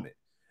the moment.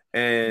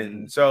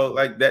 And so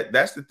like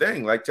that's the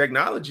thing, like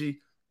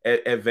technology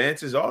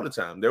advances all the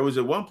time. There was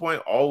at one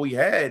point all we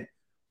had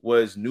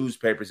was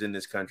newspapers in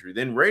this country.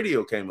 Then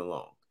radio came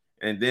along,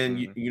 and then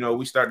you know,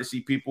 we started to see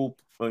people,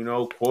 you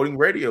know, quoting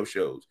radio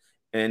shows,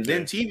 and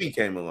then TV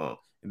came along,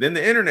 and then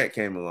the internet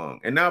came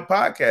along, and now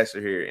podcasts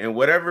are here, and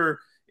whatever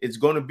it's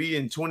going to be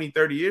in 20,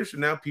 30 years from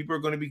now, people are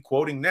going to be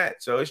quoting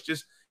that. So it's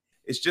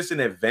just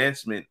an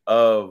advancement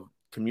of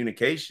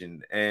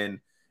communication. And,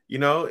 you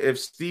know, if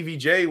Stevie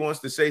J wants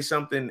to say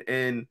something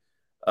in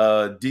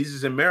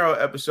Desus and Mero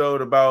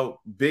episode about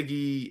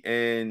Biggie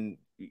and,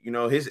 you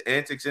know, his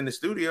antics in the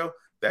studio,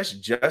 that's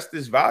just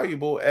as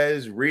valuable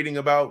as reading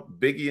about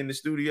Biggie in the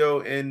studio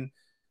in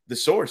The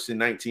Source in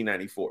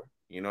 1994.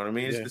 You know what I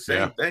mean? It's the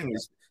same thing.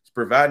 It's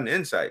providing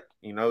insight.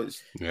 You know,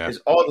 it's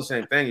all the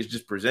same thing. It's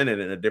just presented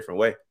in a different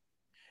way.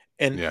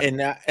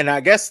 And I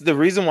guess the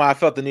reason why I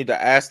felt the need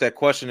to ask that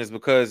question is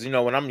because, you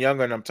know, when I'm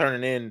younger and I'm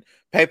turning in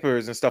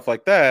papers and stuff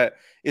like that,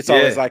 it's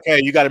always like, hey,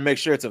 you got to make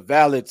sure it's a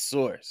valid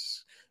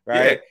source,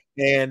 right?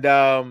 And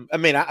I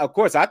mean, of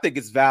course, I think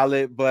it's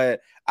valid,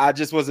 but I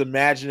just was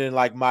imagining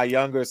like my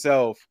younger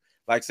self,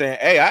 like saying,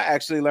 hey, I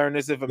actually learned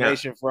this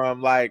information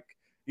from like,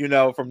 you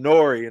know, from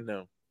Nori and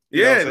them.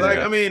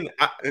 I mean,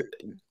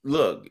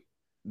 look.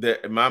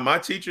 My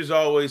teachers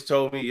always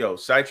told me, yo,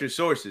 cite your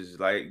sources.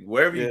 Like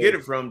wherever you get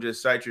it from,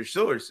 just cite your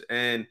source.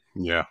 And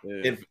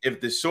if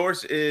the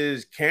source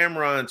is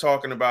Cameron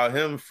talking about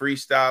him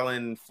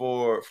freestyling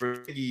for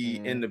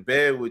Biggie in the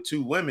bed with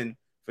two women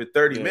for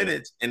 30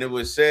 minutes, and it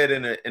was said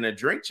in a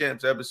Drink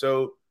Champs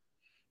episode,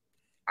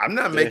 I'm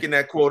not making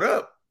that quote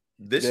up.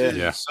 This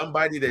is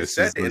somebody that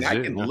said it, and I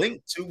can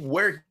link to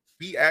where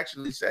he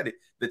actually said it,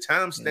 the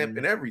timestamp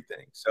and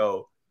everything.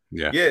 So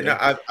Yeah.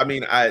 No, I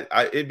mean,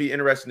 it'd be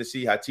interesting to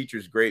see how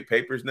teachers grade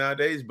papers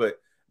nowadays. But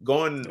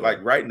going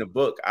like writing a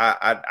book,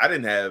 I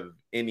didn't have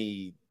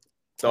any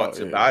thoughts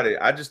about it.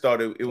 I just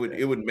thought it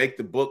would make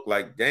the book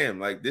like, damn,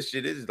 like this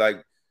shit is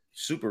like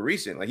super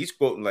recent. Like he's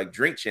quoting like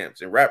Drink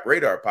Champs and Rap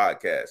Radar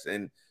podcasts,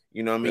 and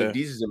you know what I mean,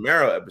 Deezus and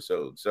Mero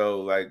episodes.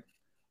 So like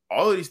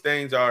all of these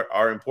things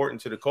are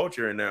important to the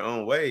culture in their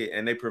own way,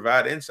 and they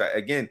provide insight.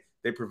 Again,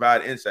 they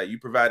provide insight. You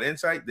provide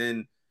insight,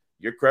 then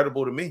you're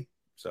credible to me.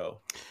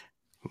 So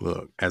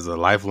look, as a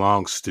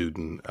lifelong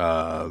student,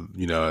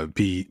 you know, a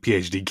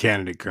PhD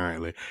candidate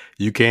currently,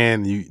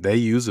 they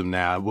use them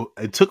now. Well,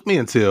 it took me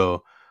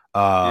until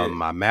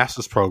my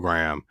master's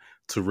program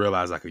to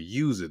realize I could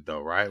use it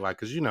though, right? Like,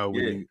 cause you know,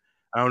 when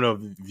I don't know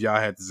if y'all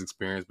had this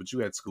experience, but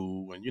you at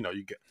school and you know,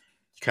 you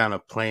kind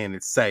of playing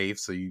it safe.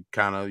 So you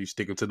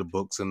stick it to the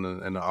books and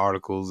the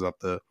articles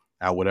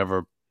at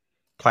whatever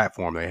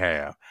platform they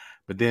have.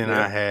 But then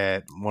I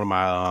had one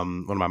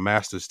of my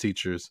master's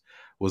teachers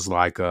was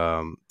like,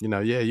 you know,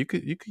 you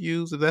could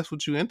use, if that's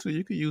what you into,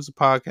 you could use a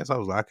podcast. I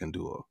was like, I can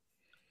do a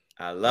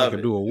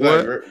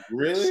what? Like,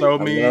 really? Show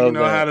me, you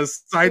know, how to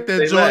cite that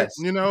joint. Less.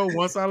 You know,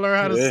 once I learned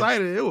how to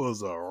cite it, it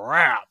was a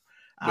wrap.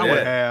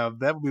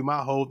 That would be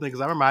my whole thing.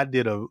 Cause I remember I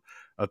did a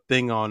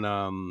thing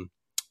on,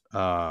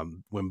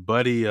 when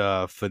Buddy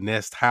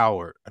finessed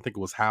Howard. I think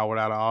it was Howard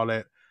out of all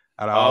that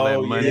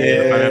money in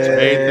the financial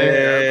aid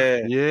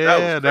thing.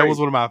 Yeah, that was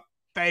one of my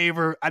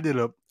favorite. I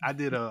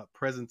did a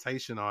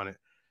presentation on it.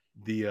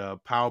 The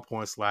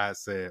PowerPoint slide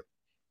said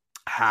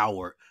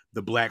Howard,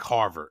 the Black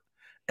Harvard,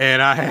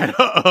 and I had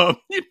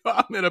you know,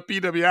 I'm in a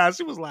PWI.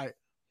 She was like,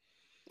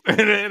 and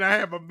then I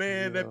have a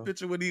man that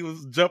picture when he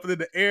was jumping in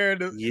the air in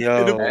the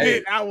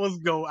pit. I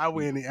went.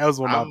 That was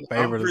one of my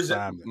favorite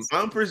assignments.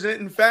 I'm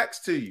presenting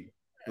facts to you.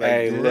 Like,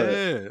 hey,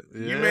 look,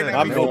 you may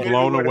not be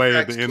blown away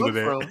at the end of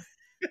that, from,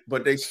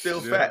 but they still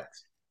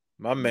facts.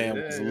 My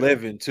man was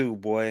living too,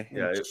 boy.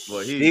 Yeah, well,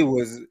 he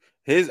was.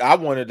 I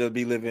wanted to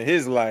be living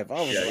his life.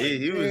 I was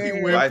he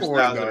went for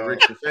it, of the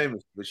rich and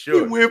famous, for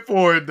sure. He went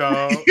for it,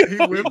 dog. He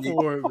went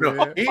for it, man.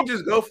 No, he didn't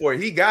just go for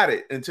it. He got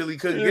it until he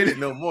couldn't get it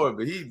no more.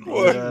 But he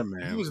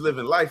was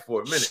living life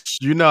for a minute.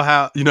 You know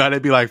how they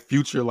be like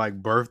Future,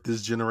 like birthed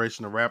this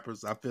generation of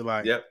rappers. I feel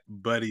like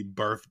Buddy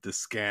birthed the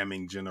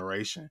scamming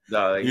generation.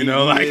 No, like, you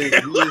know, he is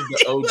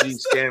the OG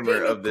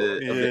scammer of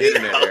the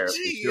internet era. For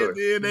sure.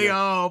 Then they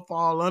all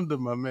fall under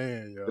my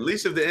man. Yo. At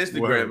least of the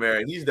Instagram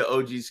era, he's the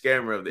OG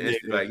scammer of the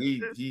Instagram. Like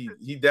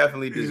he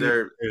definitely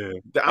deserved.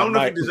 I don't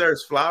know if he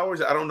deserves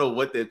flowers. I don't know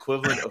what the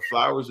equivalent of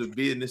flowers would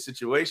be in this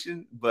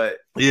situation, but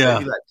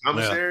maybe like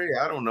commissary.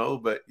 I don't know,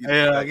 but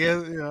I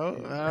guess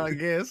I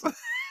guess.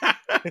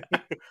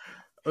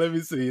 Let me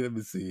see.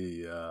 Let's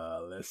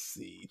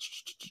see.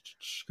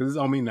 Because it's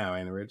on me now,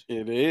 ain't it, Rich?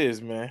 It is,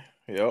 man.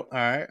 Yep. All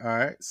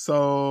right.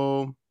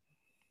 So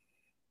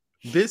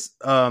this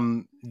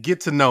get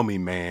to know me,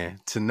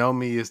 man. To know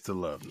me is to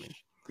love me.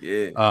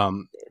 Yeah.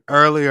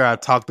 Earlier I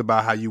talked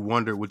about how you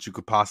wondered what you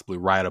could possibly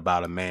write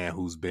about a man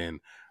who's been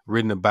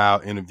written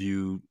about,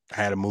 interviewed,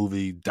 had a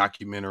movie,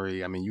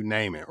 documentary. I mean, you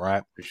name it,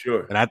 right? For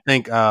sure. And I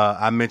think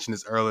I mentioned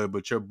this earlier,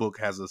 but your book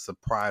has a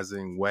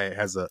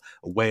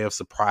way of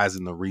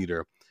surprising the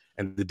reader.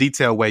 And the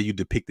detailed way you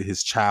depicted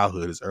his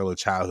early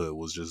childhood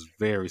was just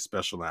very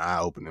special and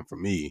eye-opening for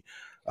me.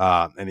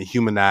 And it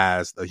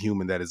humanized a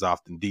human that is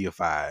often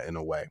deified in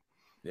a way.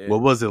 Yeah.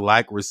 What was it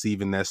like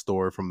receiving that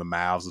story from the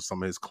mouths of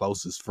some of his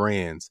closest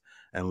friends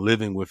and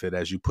living with it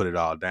as you put it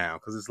all down?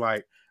 Because it's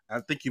like, I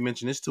think you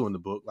mentioned this too in the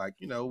book, like,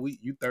 you know,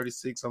 you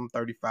 36, I'm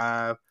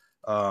 35.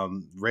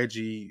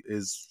 Reggie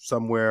is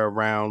somewhere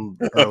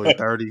around early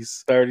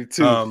 30s.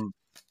 32.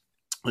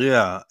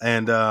 Yeah.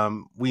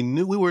 And we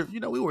knew we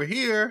were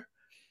here,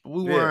 but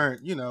we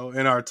weren't, you know,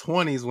 in our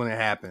 20s when it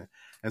happened.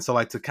 And so,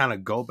 like, to kind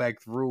of go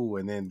back through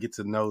and then get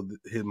to know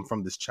him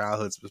from this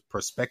childhood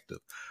perspective,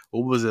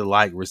 what was it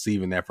like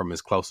receiving that from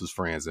his closest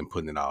friends and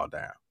putting it all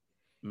down?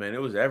 Man,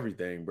 it was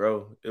everything,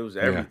 bro. It was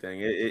everything.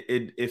 Yeah.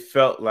 It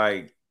felt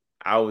like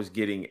I was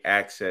getting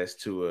access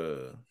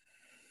to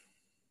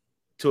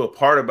a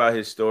part about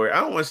his story.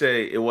 I don't want to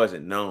say it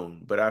wasn't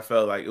known, but I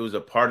felt like it was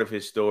a part of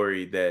his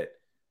story that,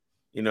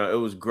 you know, it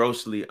was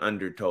grossly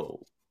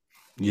undertold.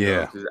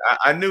 Yeah. Because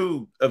I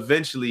knew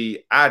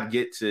eventually I'd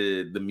get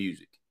to the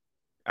music.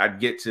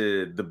 I'd get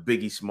to the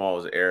Biggie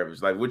Smalls era,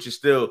 like, which is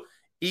still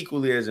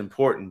equally as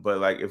important. But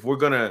like, if we're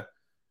gonna,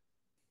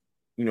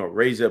 you know,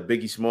 raise up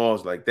Biggie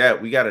Smalls like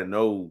that, we got to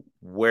know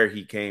where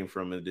he came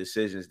from and the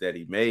decisions that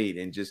he made,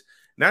 and just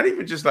not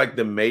even just like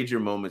the major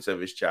moments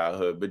of his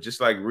childhood, but just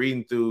like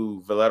reading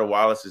through Valletta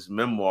Wallace's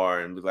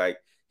memoir and like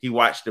he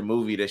watched a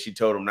movie that she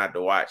told him not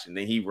to watch, and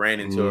then he ran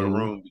into a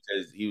room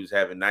because he was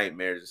having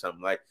nightmares or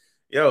something. Like,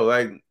 yo,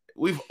 like,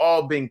 we've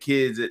all been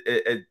kids at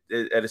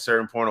a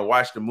certain point or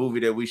watched a movie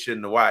that we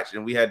shouldn't have watched,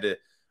 and we had to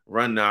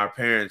run to our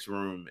parents'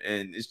 room.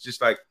 And it's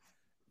just like,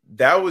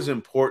 that was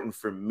important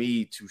for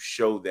me to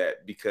show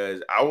that,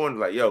 because I wanted,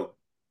 like, yo,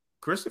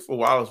 Christopher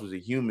Wallace was a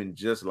human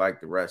just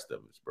like the rest of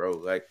us, bro.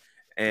 Like,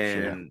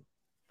 and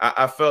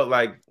I felt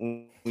like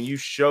when you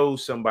show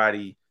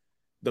somebody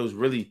those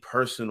really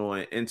personal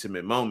and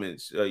intimate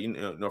moments,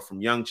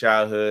 from young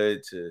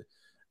childhood to,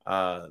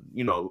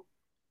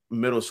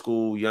 middle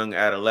school, young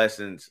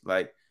adolescence,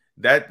 like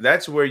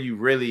that's where you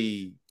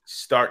really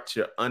start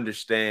to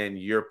understand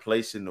your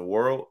place in the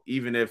world,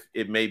 even if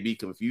it may be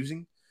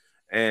confusing.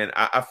 And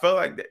I felt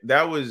like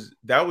that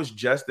was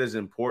just as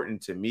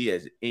important to me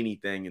as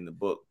anything in the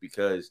book,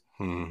 because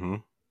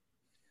you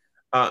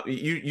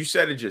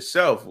said it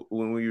yourself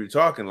when we were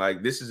talking,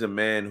 like, this is a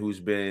man who's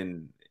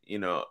been,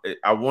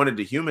 I wanted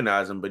to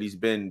humanize him, but he's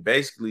been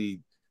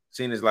basically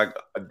seen as like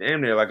a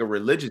damn near like a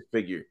religious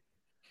figure.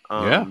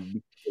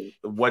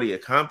 What he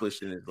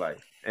accomplished in his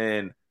life.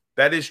 And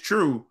that is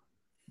true.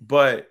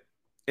 But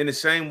in the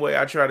same way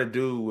I try to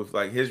do with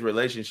like his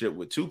relationship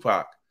with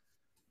Tupac,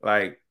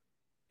 like,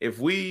 if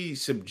we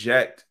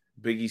subject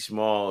Biggie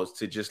Smalls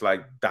to just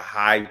like the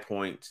high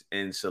points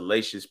and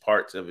salacious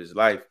parts of his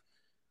life,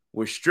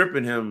 we're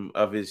stripping him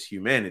of his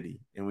humanity.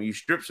 And when you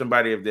strip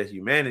somebody of their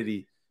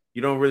humanity,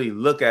 you don't really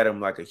look at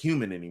him like a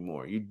human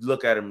anymore. You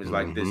look at him as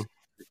like this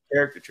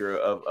caricature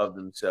of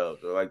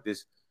themselves, or like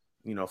this,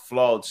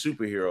 flawed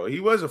superhero. He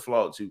was a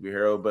flawed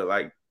superhero, but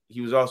like, he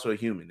was also a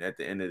human at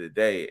the end of the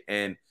day.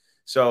 And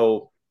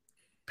so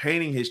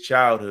painting his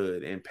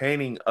childhood and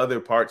painting other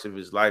parts of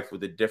his life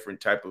with a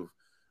different type of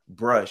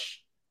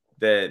brush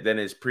than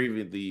has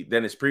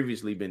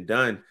previously been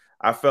done,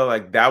 I felt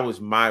like that was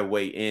my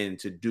way in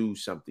to do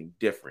something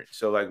different.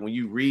 So like, when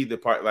you read the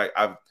part, like,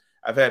 I've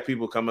had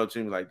people come up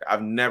to me like,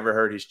 I've never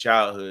heard his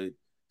childhood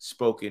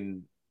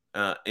spoken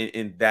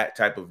in that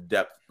type of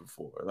depth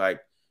before. Like,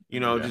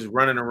 just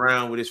running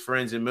around with his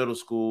friends in middle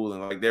school,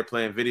 and like they're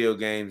playing video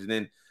games, and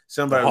then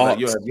somebody was like,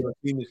 "Yo, have you ever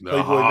seen this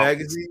Playboy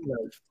magazine?"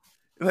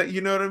 Like, you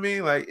know what I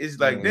mean? Like, it's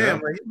like, damn,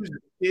 like, he was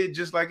a kid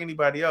just like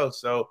anybody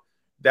else. So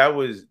that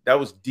was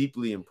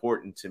deeply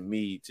important to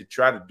me to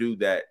try to do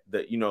that,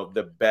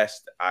 the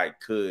best I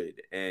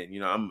could. And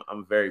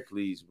I'm very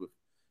pleased with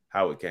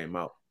how it came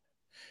out.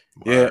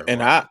 Yeah,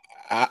 and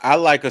I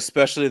like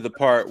especially the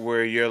part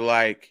where you're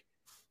like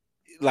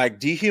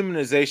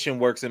dehumanization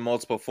works in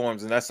multiple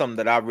forms, and that's something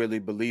that I really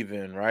believe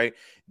in, right?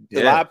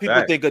 A lot of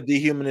people think of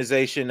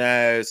dehumanization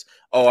as,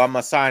 oh, I'm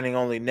assigning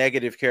only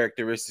negative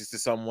characteristics to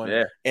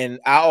someone. And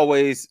I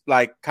always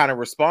like kind of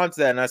respond to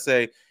that, and I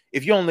say,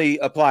 if you only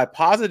apply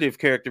positive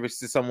characteristics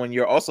to someone,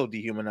 you're also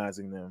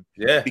dehumanizing them.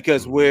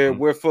 Because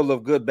we're full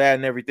of good, bad,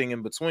 and everything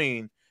in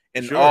between,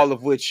 and all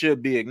of which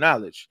should be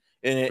acknowledged.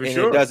 And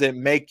it doesn't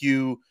make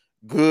you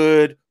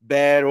good,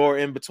 bad, or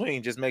in between.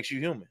 It just makes you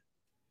human.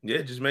 Yeah,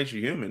 it just makes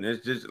you human.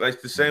 It's just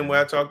like the same way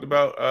I talked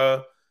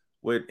about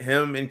with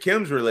him and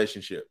Kim's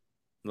relationship.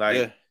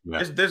 Like,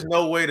 there's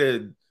no way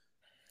to.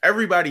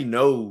 Everybody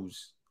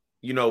knows,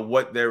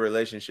 what their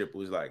relationship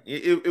was like.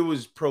 It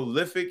was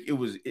prolific.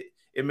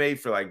 It made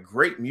for like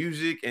great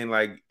music, and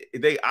like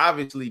they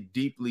obviously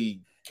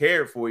deeply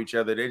cared for each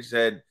other. They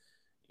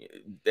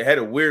had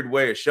a weird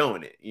way of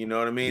showing it. You know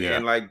what I mean?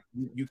 And like,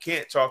 you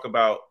can't talk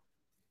about.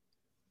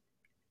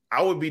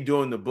 I would be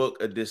doing the book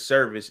a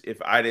disservice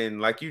if I didn't,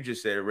 like you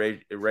just said,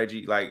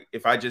 Reggie, like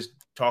if I just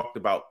talked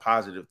about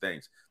positive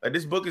things. Like,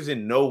 this book is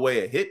in no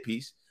way a hit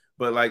piece,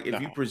 but like,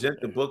 if you present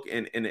the book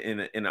in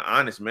an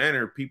honest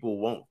manner, people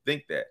won't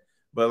think that.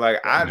 But like,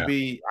 I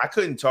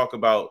couldn't talk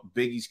about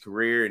Biggie's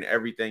career and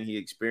everything he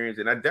experienced,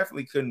 and I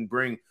definitely couldn't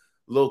bring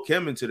Lil'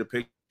 Kim into the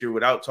picture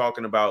without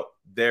talking about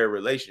their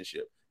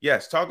relationship.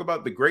 Yes, talk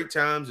about the great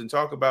times and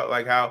talk about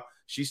like how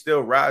she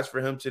still rides for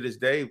him to this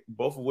day,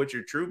 both of which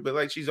are true. But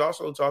like, she's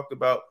also talked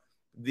about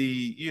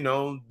the,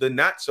 the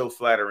not so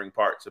flattering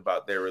parts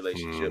about their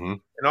relationship,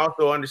 and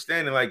also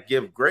understanding, like,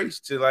 give grace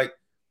to like,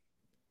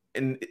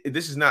 and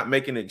this is not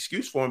making an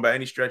excuse for him by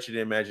any stretch of the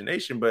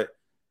imagination, but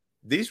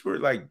these were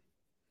like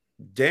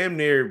damn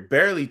near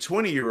barely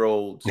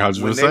 20-year-olds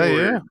when they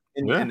were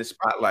in the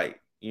spotlight,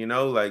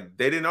 like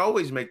they didn't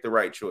always make the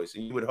right choice.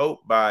 And you would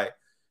hope by,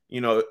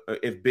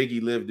 if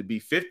Biggie lived to be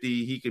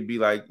 50, he could be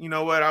like, you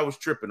know what, I was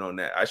tripping on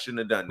that. I shouldn't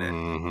have done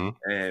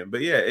that. But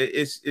yeah,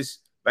 it's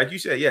like you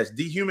said, yes,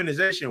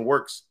 dehumanization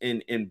works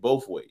in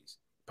both ways,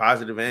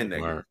 positive and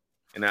negative.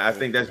 And I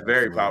think that's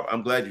very powerful.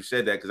 I'm glad you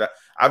said that, because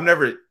I've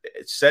never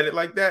said it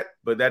like that,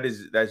 but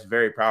that's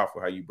very powerful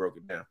how you broke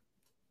it down.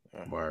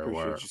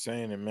 Appreciate you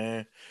saying it,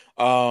 man.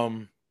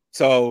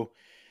 So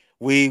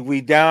we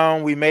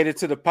made it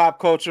to the pop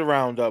culture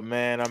roundup,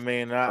 man. I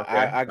mean,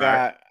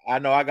 I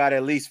know I got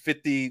at least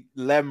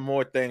 11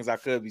 more things I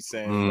could be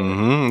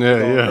saying. Be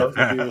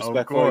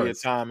respectful of your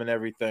time and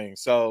everything.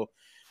 So,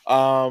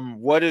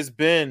 what has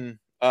been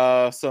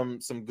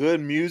some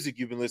good music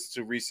you've been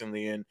listening to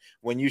recently? And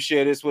when you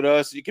share this with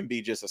us, it can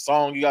be just a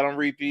song you got on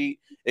repeat.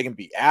 It can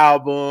be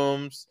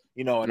albums,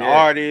 an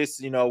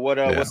artist.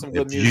 What's some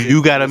good music?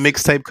 You got a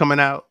mixtape coming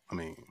out? I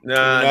mean, no,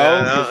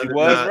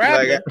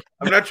 like,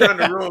 I'm not trying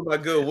to ruin my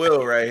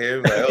goodwill right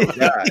here. Like, oh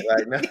God,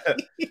 like,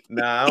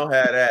 I don't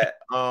have that.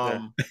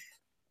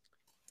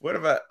 What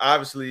about?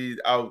 Obviously,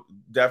 I've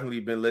definitely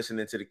been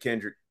listening to the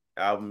Kendrick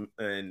album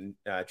and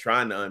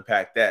trying to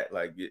unpack that.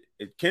 Like,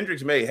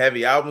 Kendrick's made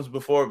heavy albums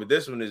before, but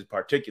this one is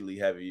particularly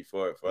heavy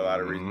for a lot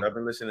of reasons. I've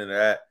been listening to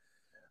that.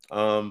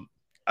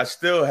 I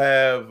still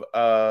have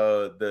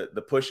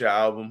the Pusha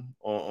album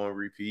on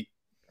repeat.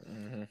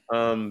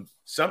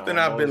 Something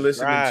I've been Almost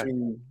listening Drive.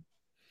 to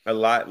a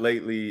lot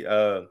lately.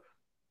 I've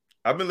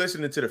been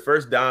listening to the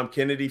first Dom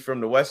Kennedy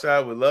from the West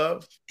Side with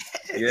Love.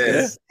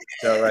 Yeah.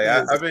 So like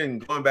I've been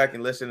going back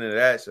and listening to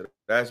that. So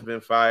that's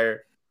been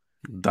fire.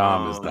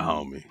 Dom is the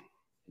homie.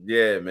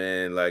 Yeah,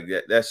 man. Like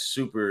that's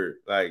super.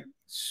 Like,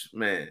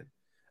 man,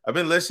 I've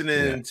been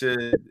listening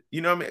to,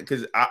 you know what I mean?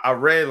 Because I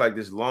read like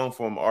this long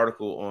form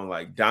article on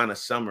like Donna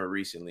Summer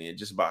recently and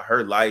just about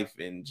her life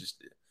and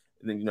just,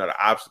 and then, you know, the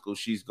obstacles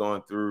she's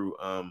going through.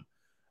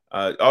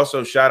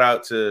 Also, shout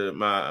out to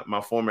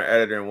my former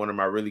editor and one of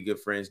my really good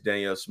friends,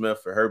 Danielle Smith,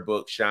 for her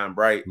book Shine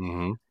Bright.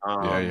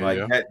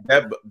 That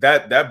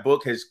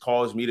book has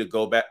caused me to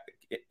go back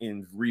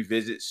and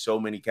revisit so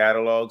many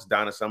catalogs,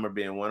 Donna Summer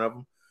being one of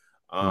them.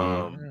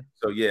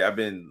 So yeah, I've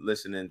been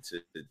listening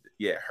to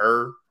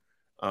her,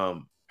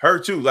 her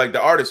too, like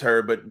the artist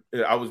her, but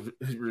I was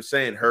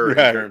saying her in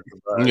terms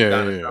of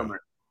Donna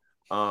Summer.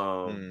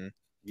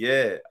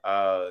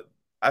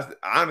 I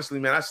honestly,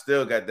 man, I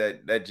still got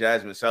that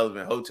Jasmine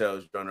Sullivan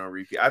Hotels joint on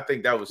repeat. I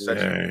think that was such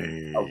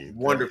a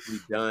wonderfully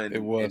done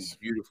and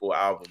beautiful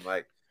album.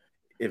 Like,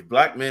 if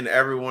black men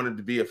ever wanted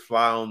to be a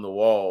fly on the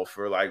wall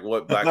for like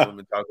what black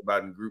women talk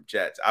about in group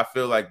chats, I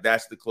feel like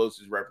that's the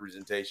closest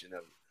representation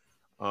of it.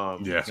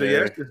 So yeah,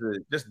 that's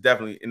just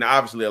definitely, and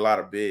obviously a lot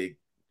of big,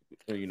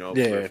 you know,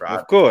 for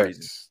of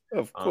course.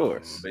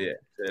 But yeah,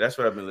 that's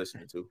what I've been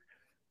listening to.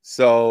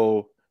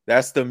 So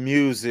that's the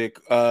music.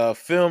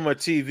 Film or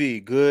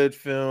TV? Good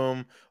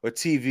film or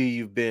TV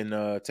you've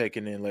been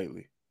taking in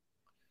lately?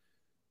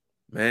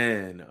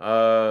 Man,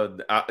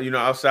 you know,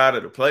 outside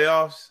of the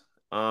playoffs,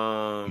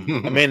 I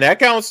mean, that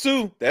counts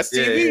too. That's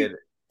TV.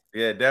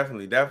 Yeah,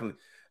 definitely.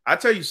 I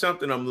tell you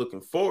something I'm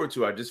looking forward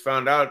to. I just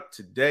found out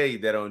today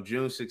that on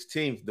June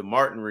 16th, the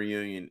Martin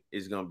reunion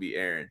is going to be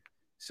airing.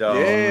 So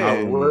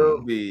I will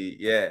be,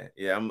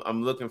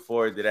 I'm looking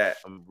forward to that.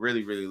 I'm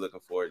really, really looking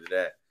forward to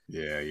that.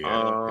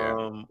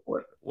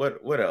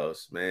 What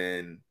else,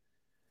 man?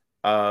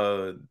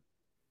 Man,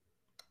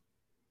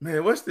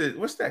 what's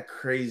that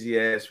crazy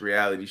ass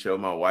reality show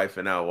my wife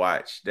and I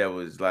watched that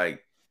was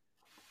like,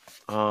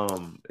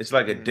 it's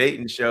like a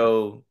dating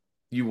show.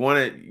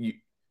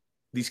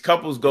 These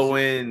couples go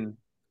in,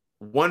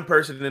 one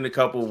person in the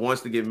couple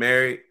wants to get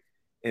married,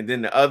 and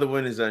then the other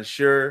one is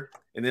unsure,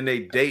 and then they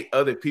date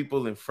other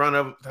people in front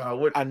of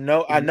them. I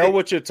know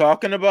what you're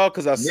talking about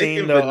because I've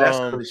seen the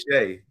Vanessa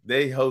Lachey.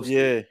 They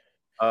hosted.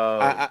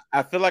 I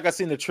feel like I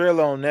seen the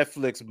trailer on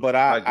Netflix, but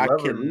I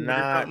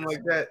cannot something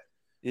like that.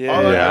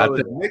 Yeah, I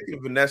think Nick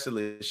and Vanessa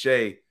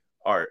Lachey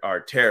are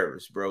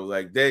terrorists, bro.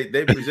 Like they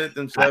present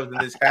themselves in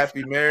this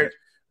happy marriage.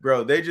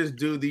 Bro, they just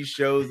do these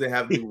shows. They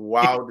have the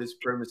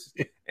wildest premises,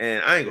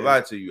 and I ain't gonna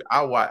lie to you.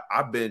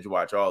 I binge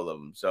watch all of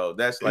them, so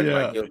that's like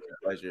my guilty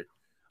pleasure.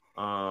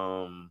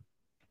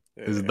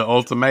 Is it The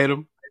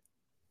Ultimatum?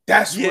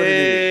 That's what it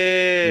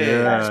is.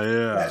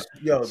 Yeah.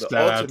 Yo,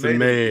 The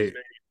Ultimatum.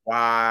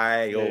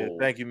 Why?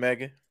 Thank you,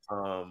 Megan.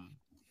 So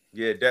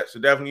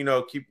definitely, you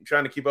know, keep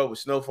trying to keep up with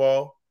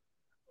Snowfall.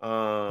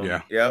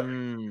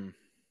 The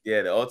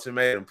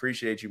Ultimatum.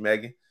 Appreciate you,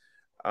 Megan.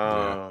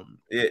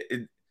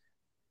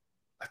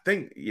 I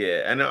think,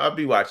 and I'll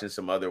be watching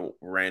some other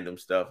random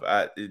stuff.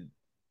 I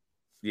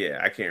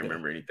can't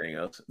remember anything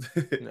else.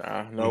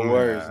 No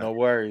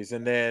worries.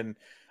 And then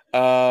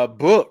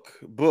book.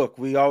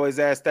 We always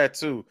ask that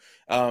too.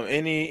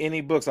 Any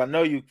books? I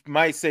know you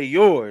might say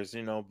yours,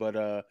 you know, but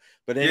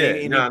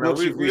any books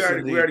we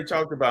already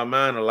talked about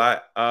mine a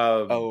lot.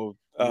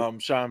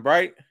 Shine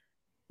Bright.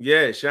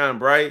 Yeah, Shine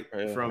Bright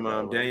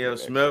from Danielle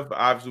Smith.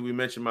 Obviously, we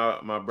mentioned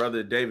my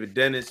brother David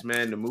Dennis,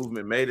 man. The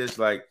Movement Made Us.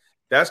 Like,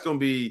 that's gonna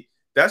be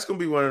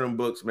one of them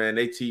books, man.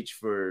 They teach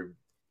for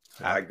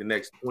like the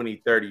next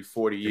 20, 30,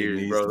 40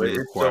 years, bro.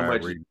 It's so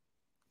much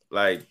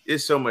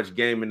it's so much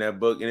game in that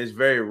book, and it's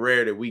very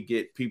rare that we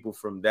get people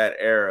from that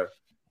era,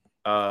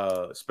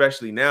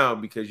 especially now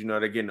because, you know,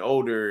 they're getting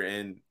older,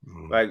 and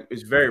like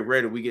it's very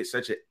rare that we get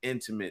such an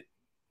intimate,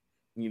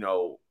 you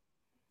know,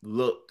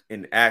 look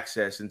and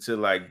access into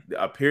like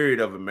a period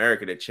of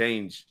America that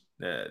changed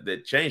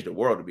the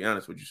world, to be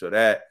honest with you. So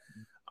that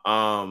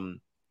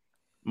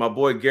my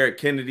boy Garrett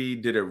Kennedy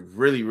did a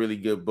really, really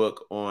good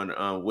book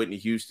on Whitney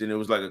Houston. It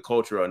was like a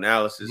cultural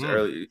analysis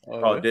early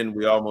called Didn't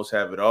We Almost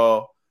Have It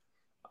All,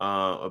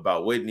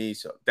 about Whitney.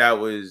 So that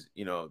was,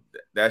 you know,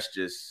 that's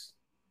just,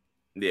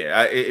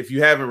 if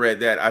you haven't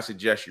read that, I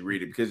suggest you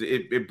read it because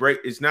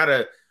it's not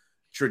a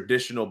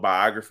traditional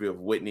biography of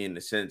Whitney in the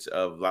sense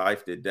of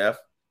life to death,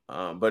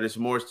 but it's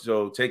more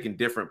so taking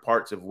different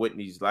parts of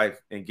Whitney's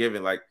life and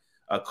giving like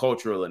a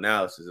cultural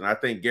analysis. And I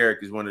think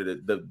Garrett is one of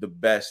the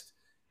best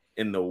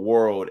in the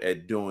world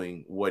at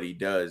doing what he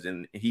does,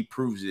 and he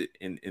proves it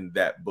in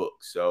that book.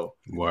 So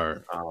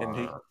and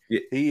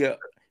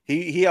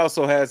he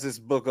also has this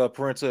book of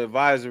Parental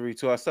Advisory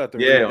too. I started to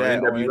read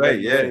that on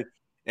NWA.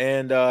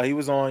 And he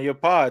was on your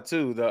pod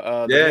too, the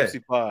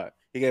Nipsey pod.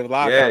 He gave a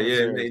lot of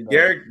commentary.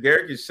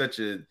 Garrick is such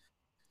a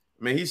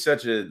mean, he's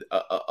such a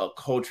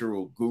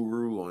cultural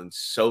guru on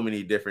so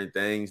many different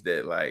things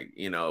that, like,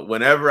 you know,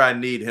 whenever I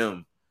need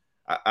him,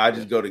 I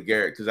just go to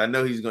Garrett because I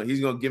know he's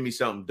gonna give me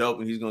something dope,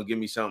 and he's gonna give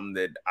me something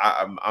that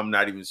I'm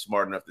not even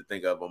smart enough to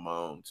think of on my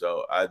own.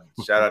 So I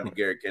shout out to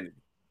Garrett Kennedy.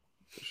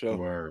 For sure.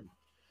 Word.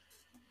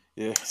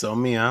 Yeah. So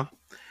me, huh?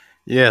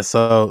 Yeah.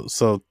 So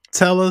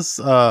tell us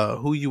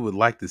who you would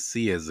like to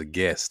see as a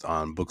guest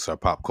on Books Are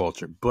Pop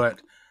Culture,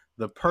 but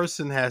the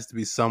person has to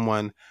be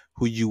someone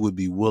who you would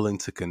be willing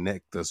to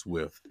connect us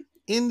with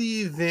in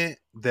the event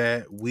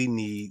that we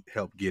need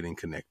help getting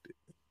connected.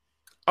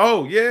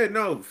 Oh yeah,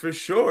 no, for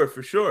sure,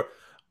 for sure.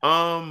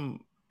 And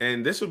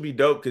this will be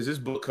dope because this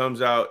book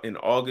comes out in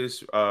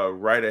August,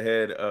 right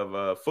ahead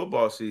of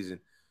football season.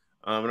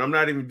 And I'm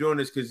not even doing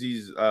this because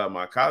he's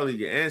my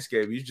colleague at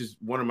Anscape. He's just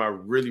one of my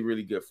really,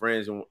 really good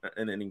friends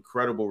and an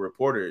incredible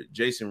reporter,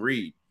 Jason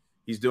Reed.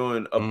 He's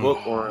doing a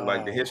book on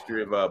like the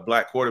history of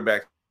black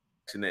quarterbacks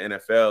in the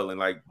NFL and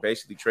like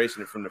basically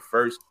tracing it from the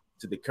first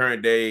to the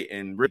current day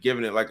and really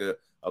giving it like a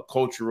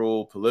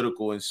cultural,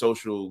 political, and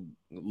social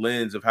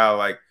lens of how,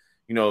 like,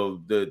 you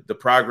know, the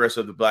progress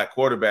of the black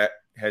quarterback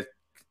has,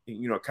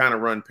 you know, kind of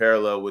run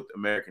parallel with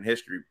American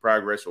history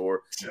progress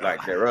or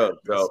lack thereof.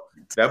 So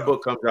that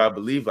book comes out, I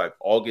believe, like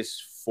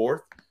August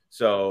 4th.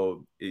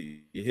 So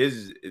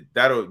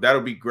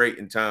that'll be great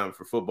in time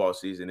for football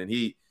season. And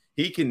he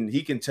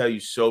can tell you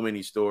so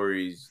many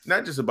stories,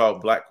 not just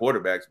about black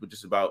quarterbacks, but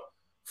just about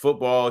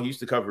football. He used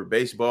to cover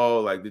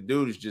baseball. Like, the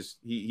dude is just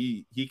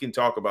he can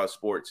talk about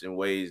sports in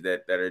ways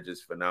that are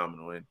just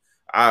phenomenal. And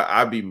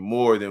I'd be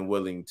more than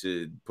willing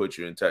to put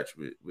you in touch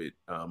with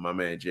my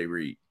man Jay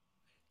Reed.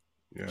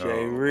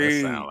 Jay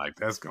Reed. That sound like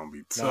that's gonna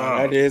be tough. No,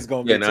 that is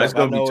gonna be tough. It's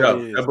gonna be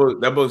tough.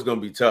 That book's gonna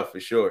be tough for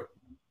sure.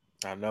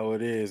 I know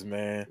it is,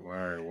 man.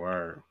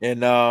 Word.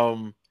 And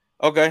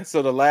okay,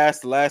 so the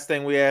last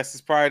thing we asked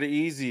is probably the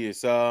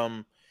easiest.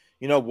 You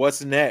know,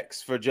 what's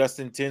next for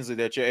Justin Tinsley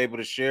that you're able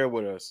to share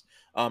with us?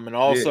 And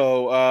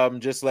also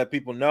just let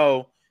people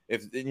know,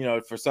 if you know,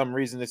 for some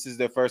reason this is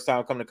their first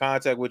time coming to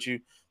contact with you,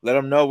 let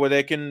them know where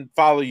they can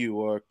follow you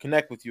or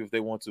connect with you if they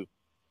want to.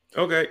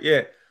 Okay,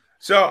 yeah.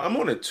 So I'm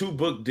on a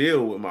 2-book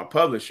deal with my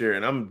publisher,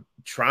 and I'm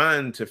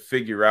trying to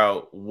figure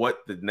out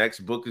what the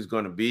next book is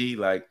going to be.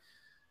 Like,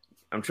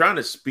 I'm trying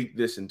to speak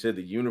this into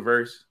the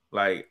universe.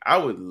 Like, I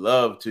would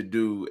love to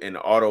do and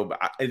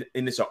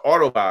it's an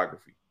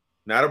autobiography,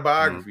 not a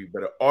biography,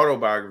 but an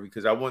autobiography,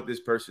 because I want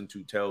this person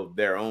to tell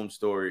their own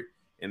story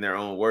in their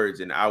own words,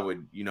 and I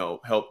would, you know,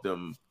 help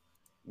them,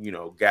 you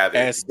know, gather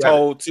as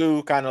told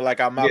to, kind of like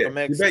how Malcolm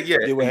X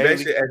did with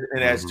Haley.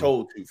 As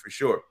told to, for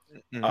sure.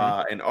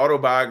 An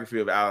autobiography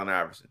of Allen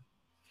Iverson.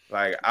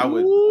 Like, I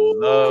would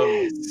love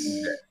to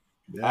do that.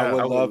 Yeah, I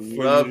would love for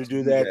you to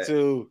do that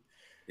too.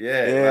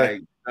 Yeah,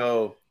 like,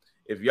 so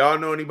if y'all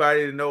know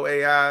anybody to know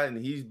AI and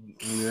he's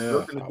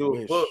looking to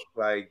do a book,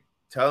 like,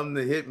 tell him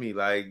to hit me.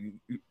 Like,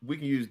 we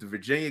can use the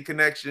Virginia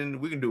connection.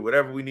 We can do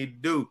whatever we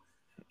need to do.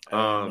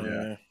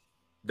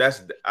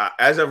 That's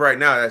as of right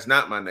now, that's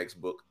not my next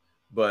book.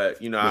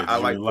 But, you know, I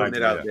like putting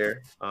it out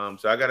there.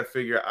 So I got to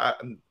figure.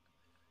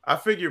 I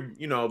figure,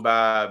 you know,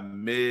 by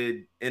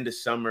end of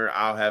summer,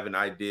 I'll have an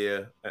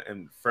idea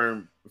and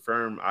firm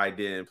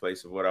idea in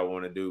place of what I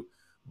want to do.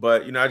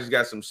 But, you know, I just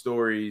got some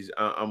stories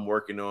I'm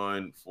working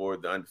on for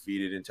the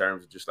Undefeated in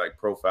terms of just like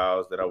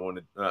profiles that I want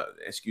to.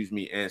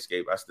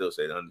 Anscape. I still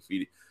say the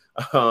Undefeated.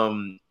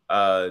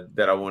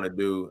 That I want to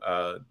do.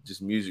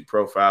 Just music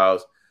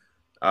profiles.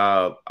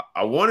 I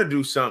want to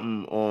do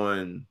something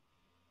on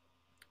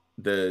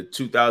the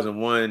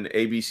 2001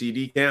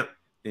 ABCD camp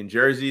in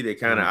Jersey. They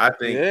kind of, I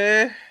think,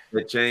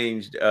 that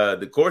changed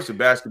the course of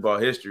basketball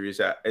history.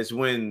 It's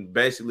when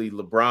basically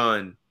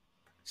LeBron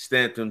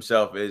stamped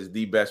himself as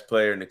the best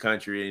player in the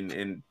country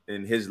in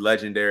his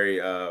legendary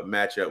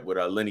matchup with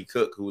Lenny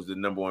Cook, who was the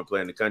number 1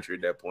 player in the country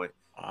at that point.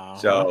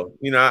 So,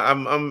 you know,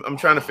 I'm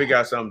trying to figure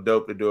out something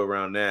dope to do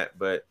around that.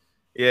 But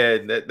yeah,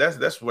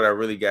 that's what I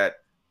really got,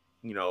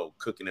 you know,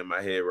 cooking in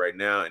my head right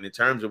now. And in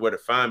terms of where to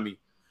find me,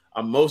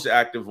 I'm most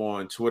active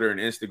on Twitter and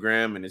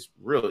Instagram, and it's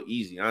real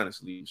easy,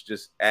 honestly. It's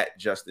just at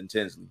Justin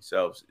Tinsley.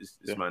 So it's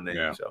my name.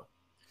 Yeah. So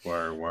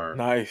word.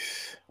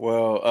 Nice.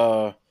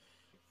 Well,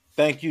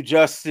 thank you,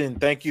 Justin.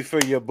 Thank you for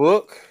your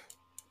book.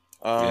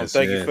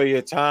 Thank you for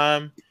your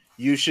time.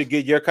 You should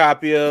get your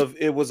copy of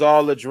It Was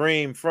All a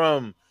Dream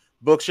from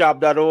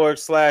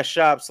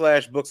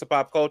bookshop.org/shop/books of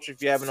pop culture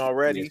if you haven't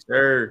already. Yes,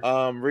 sir.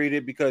 Read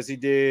it because he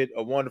did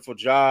a wonderful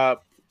job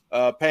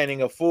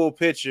painting a full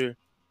picture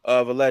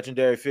of a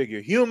legendary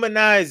figure,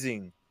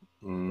 humanizing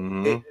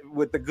it,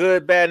 with the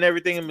good, bad, and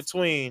everything in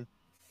between,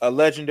 a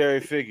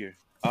legendary figure.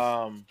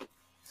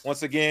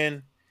 Once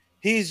again,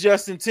 he's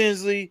Justin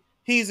Tinsley.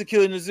 He's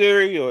Akili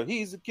Naziri, or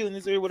he's Akili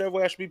Naziri, whatever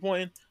way I should be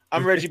pointing.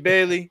 I'm Reggie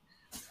Bailey.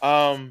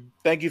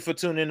 Thank you for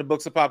tuning in to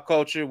Books of Pop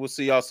Culture. We'll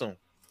see y'all soon.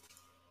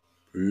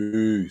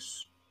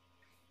 Peace.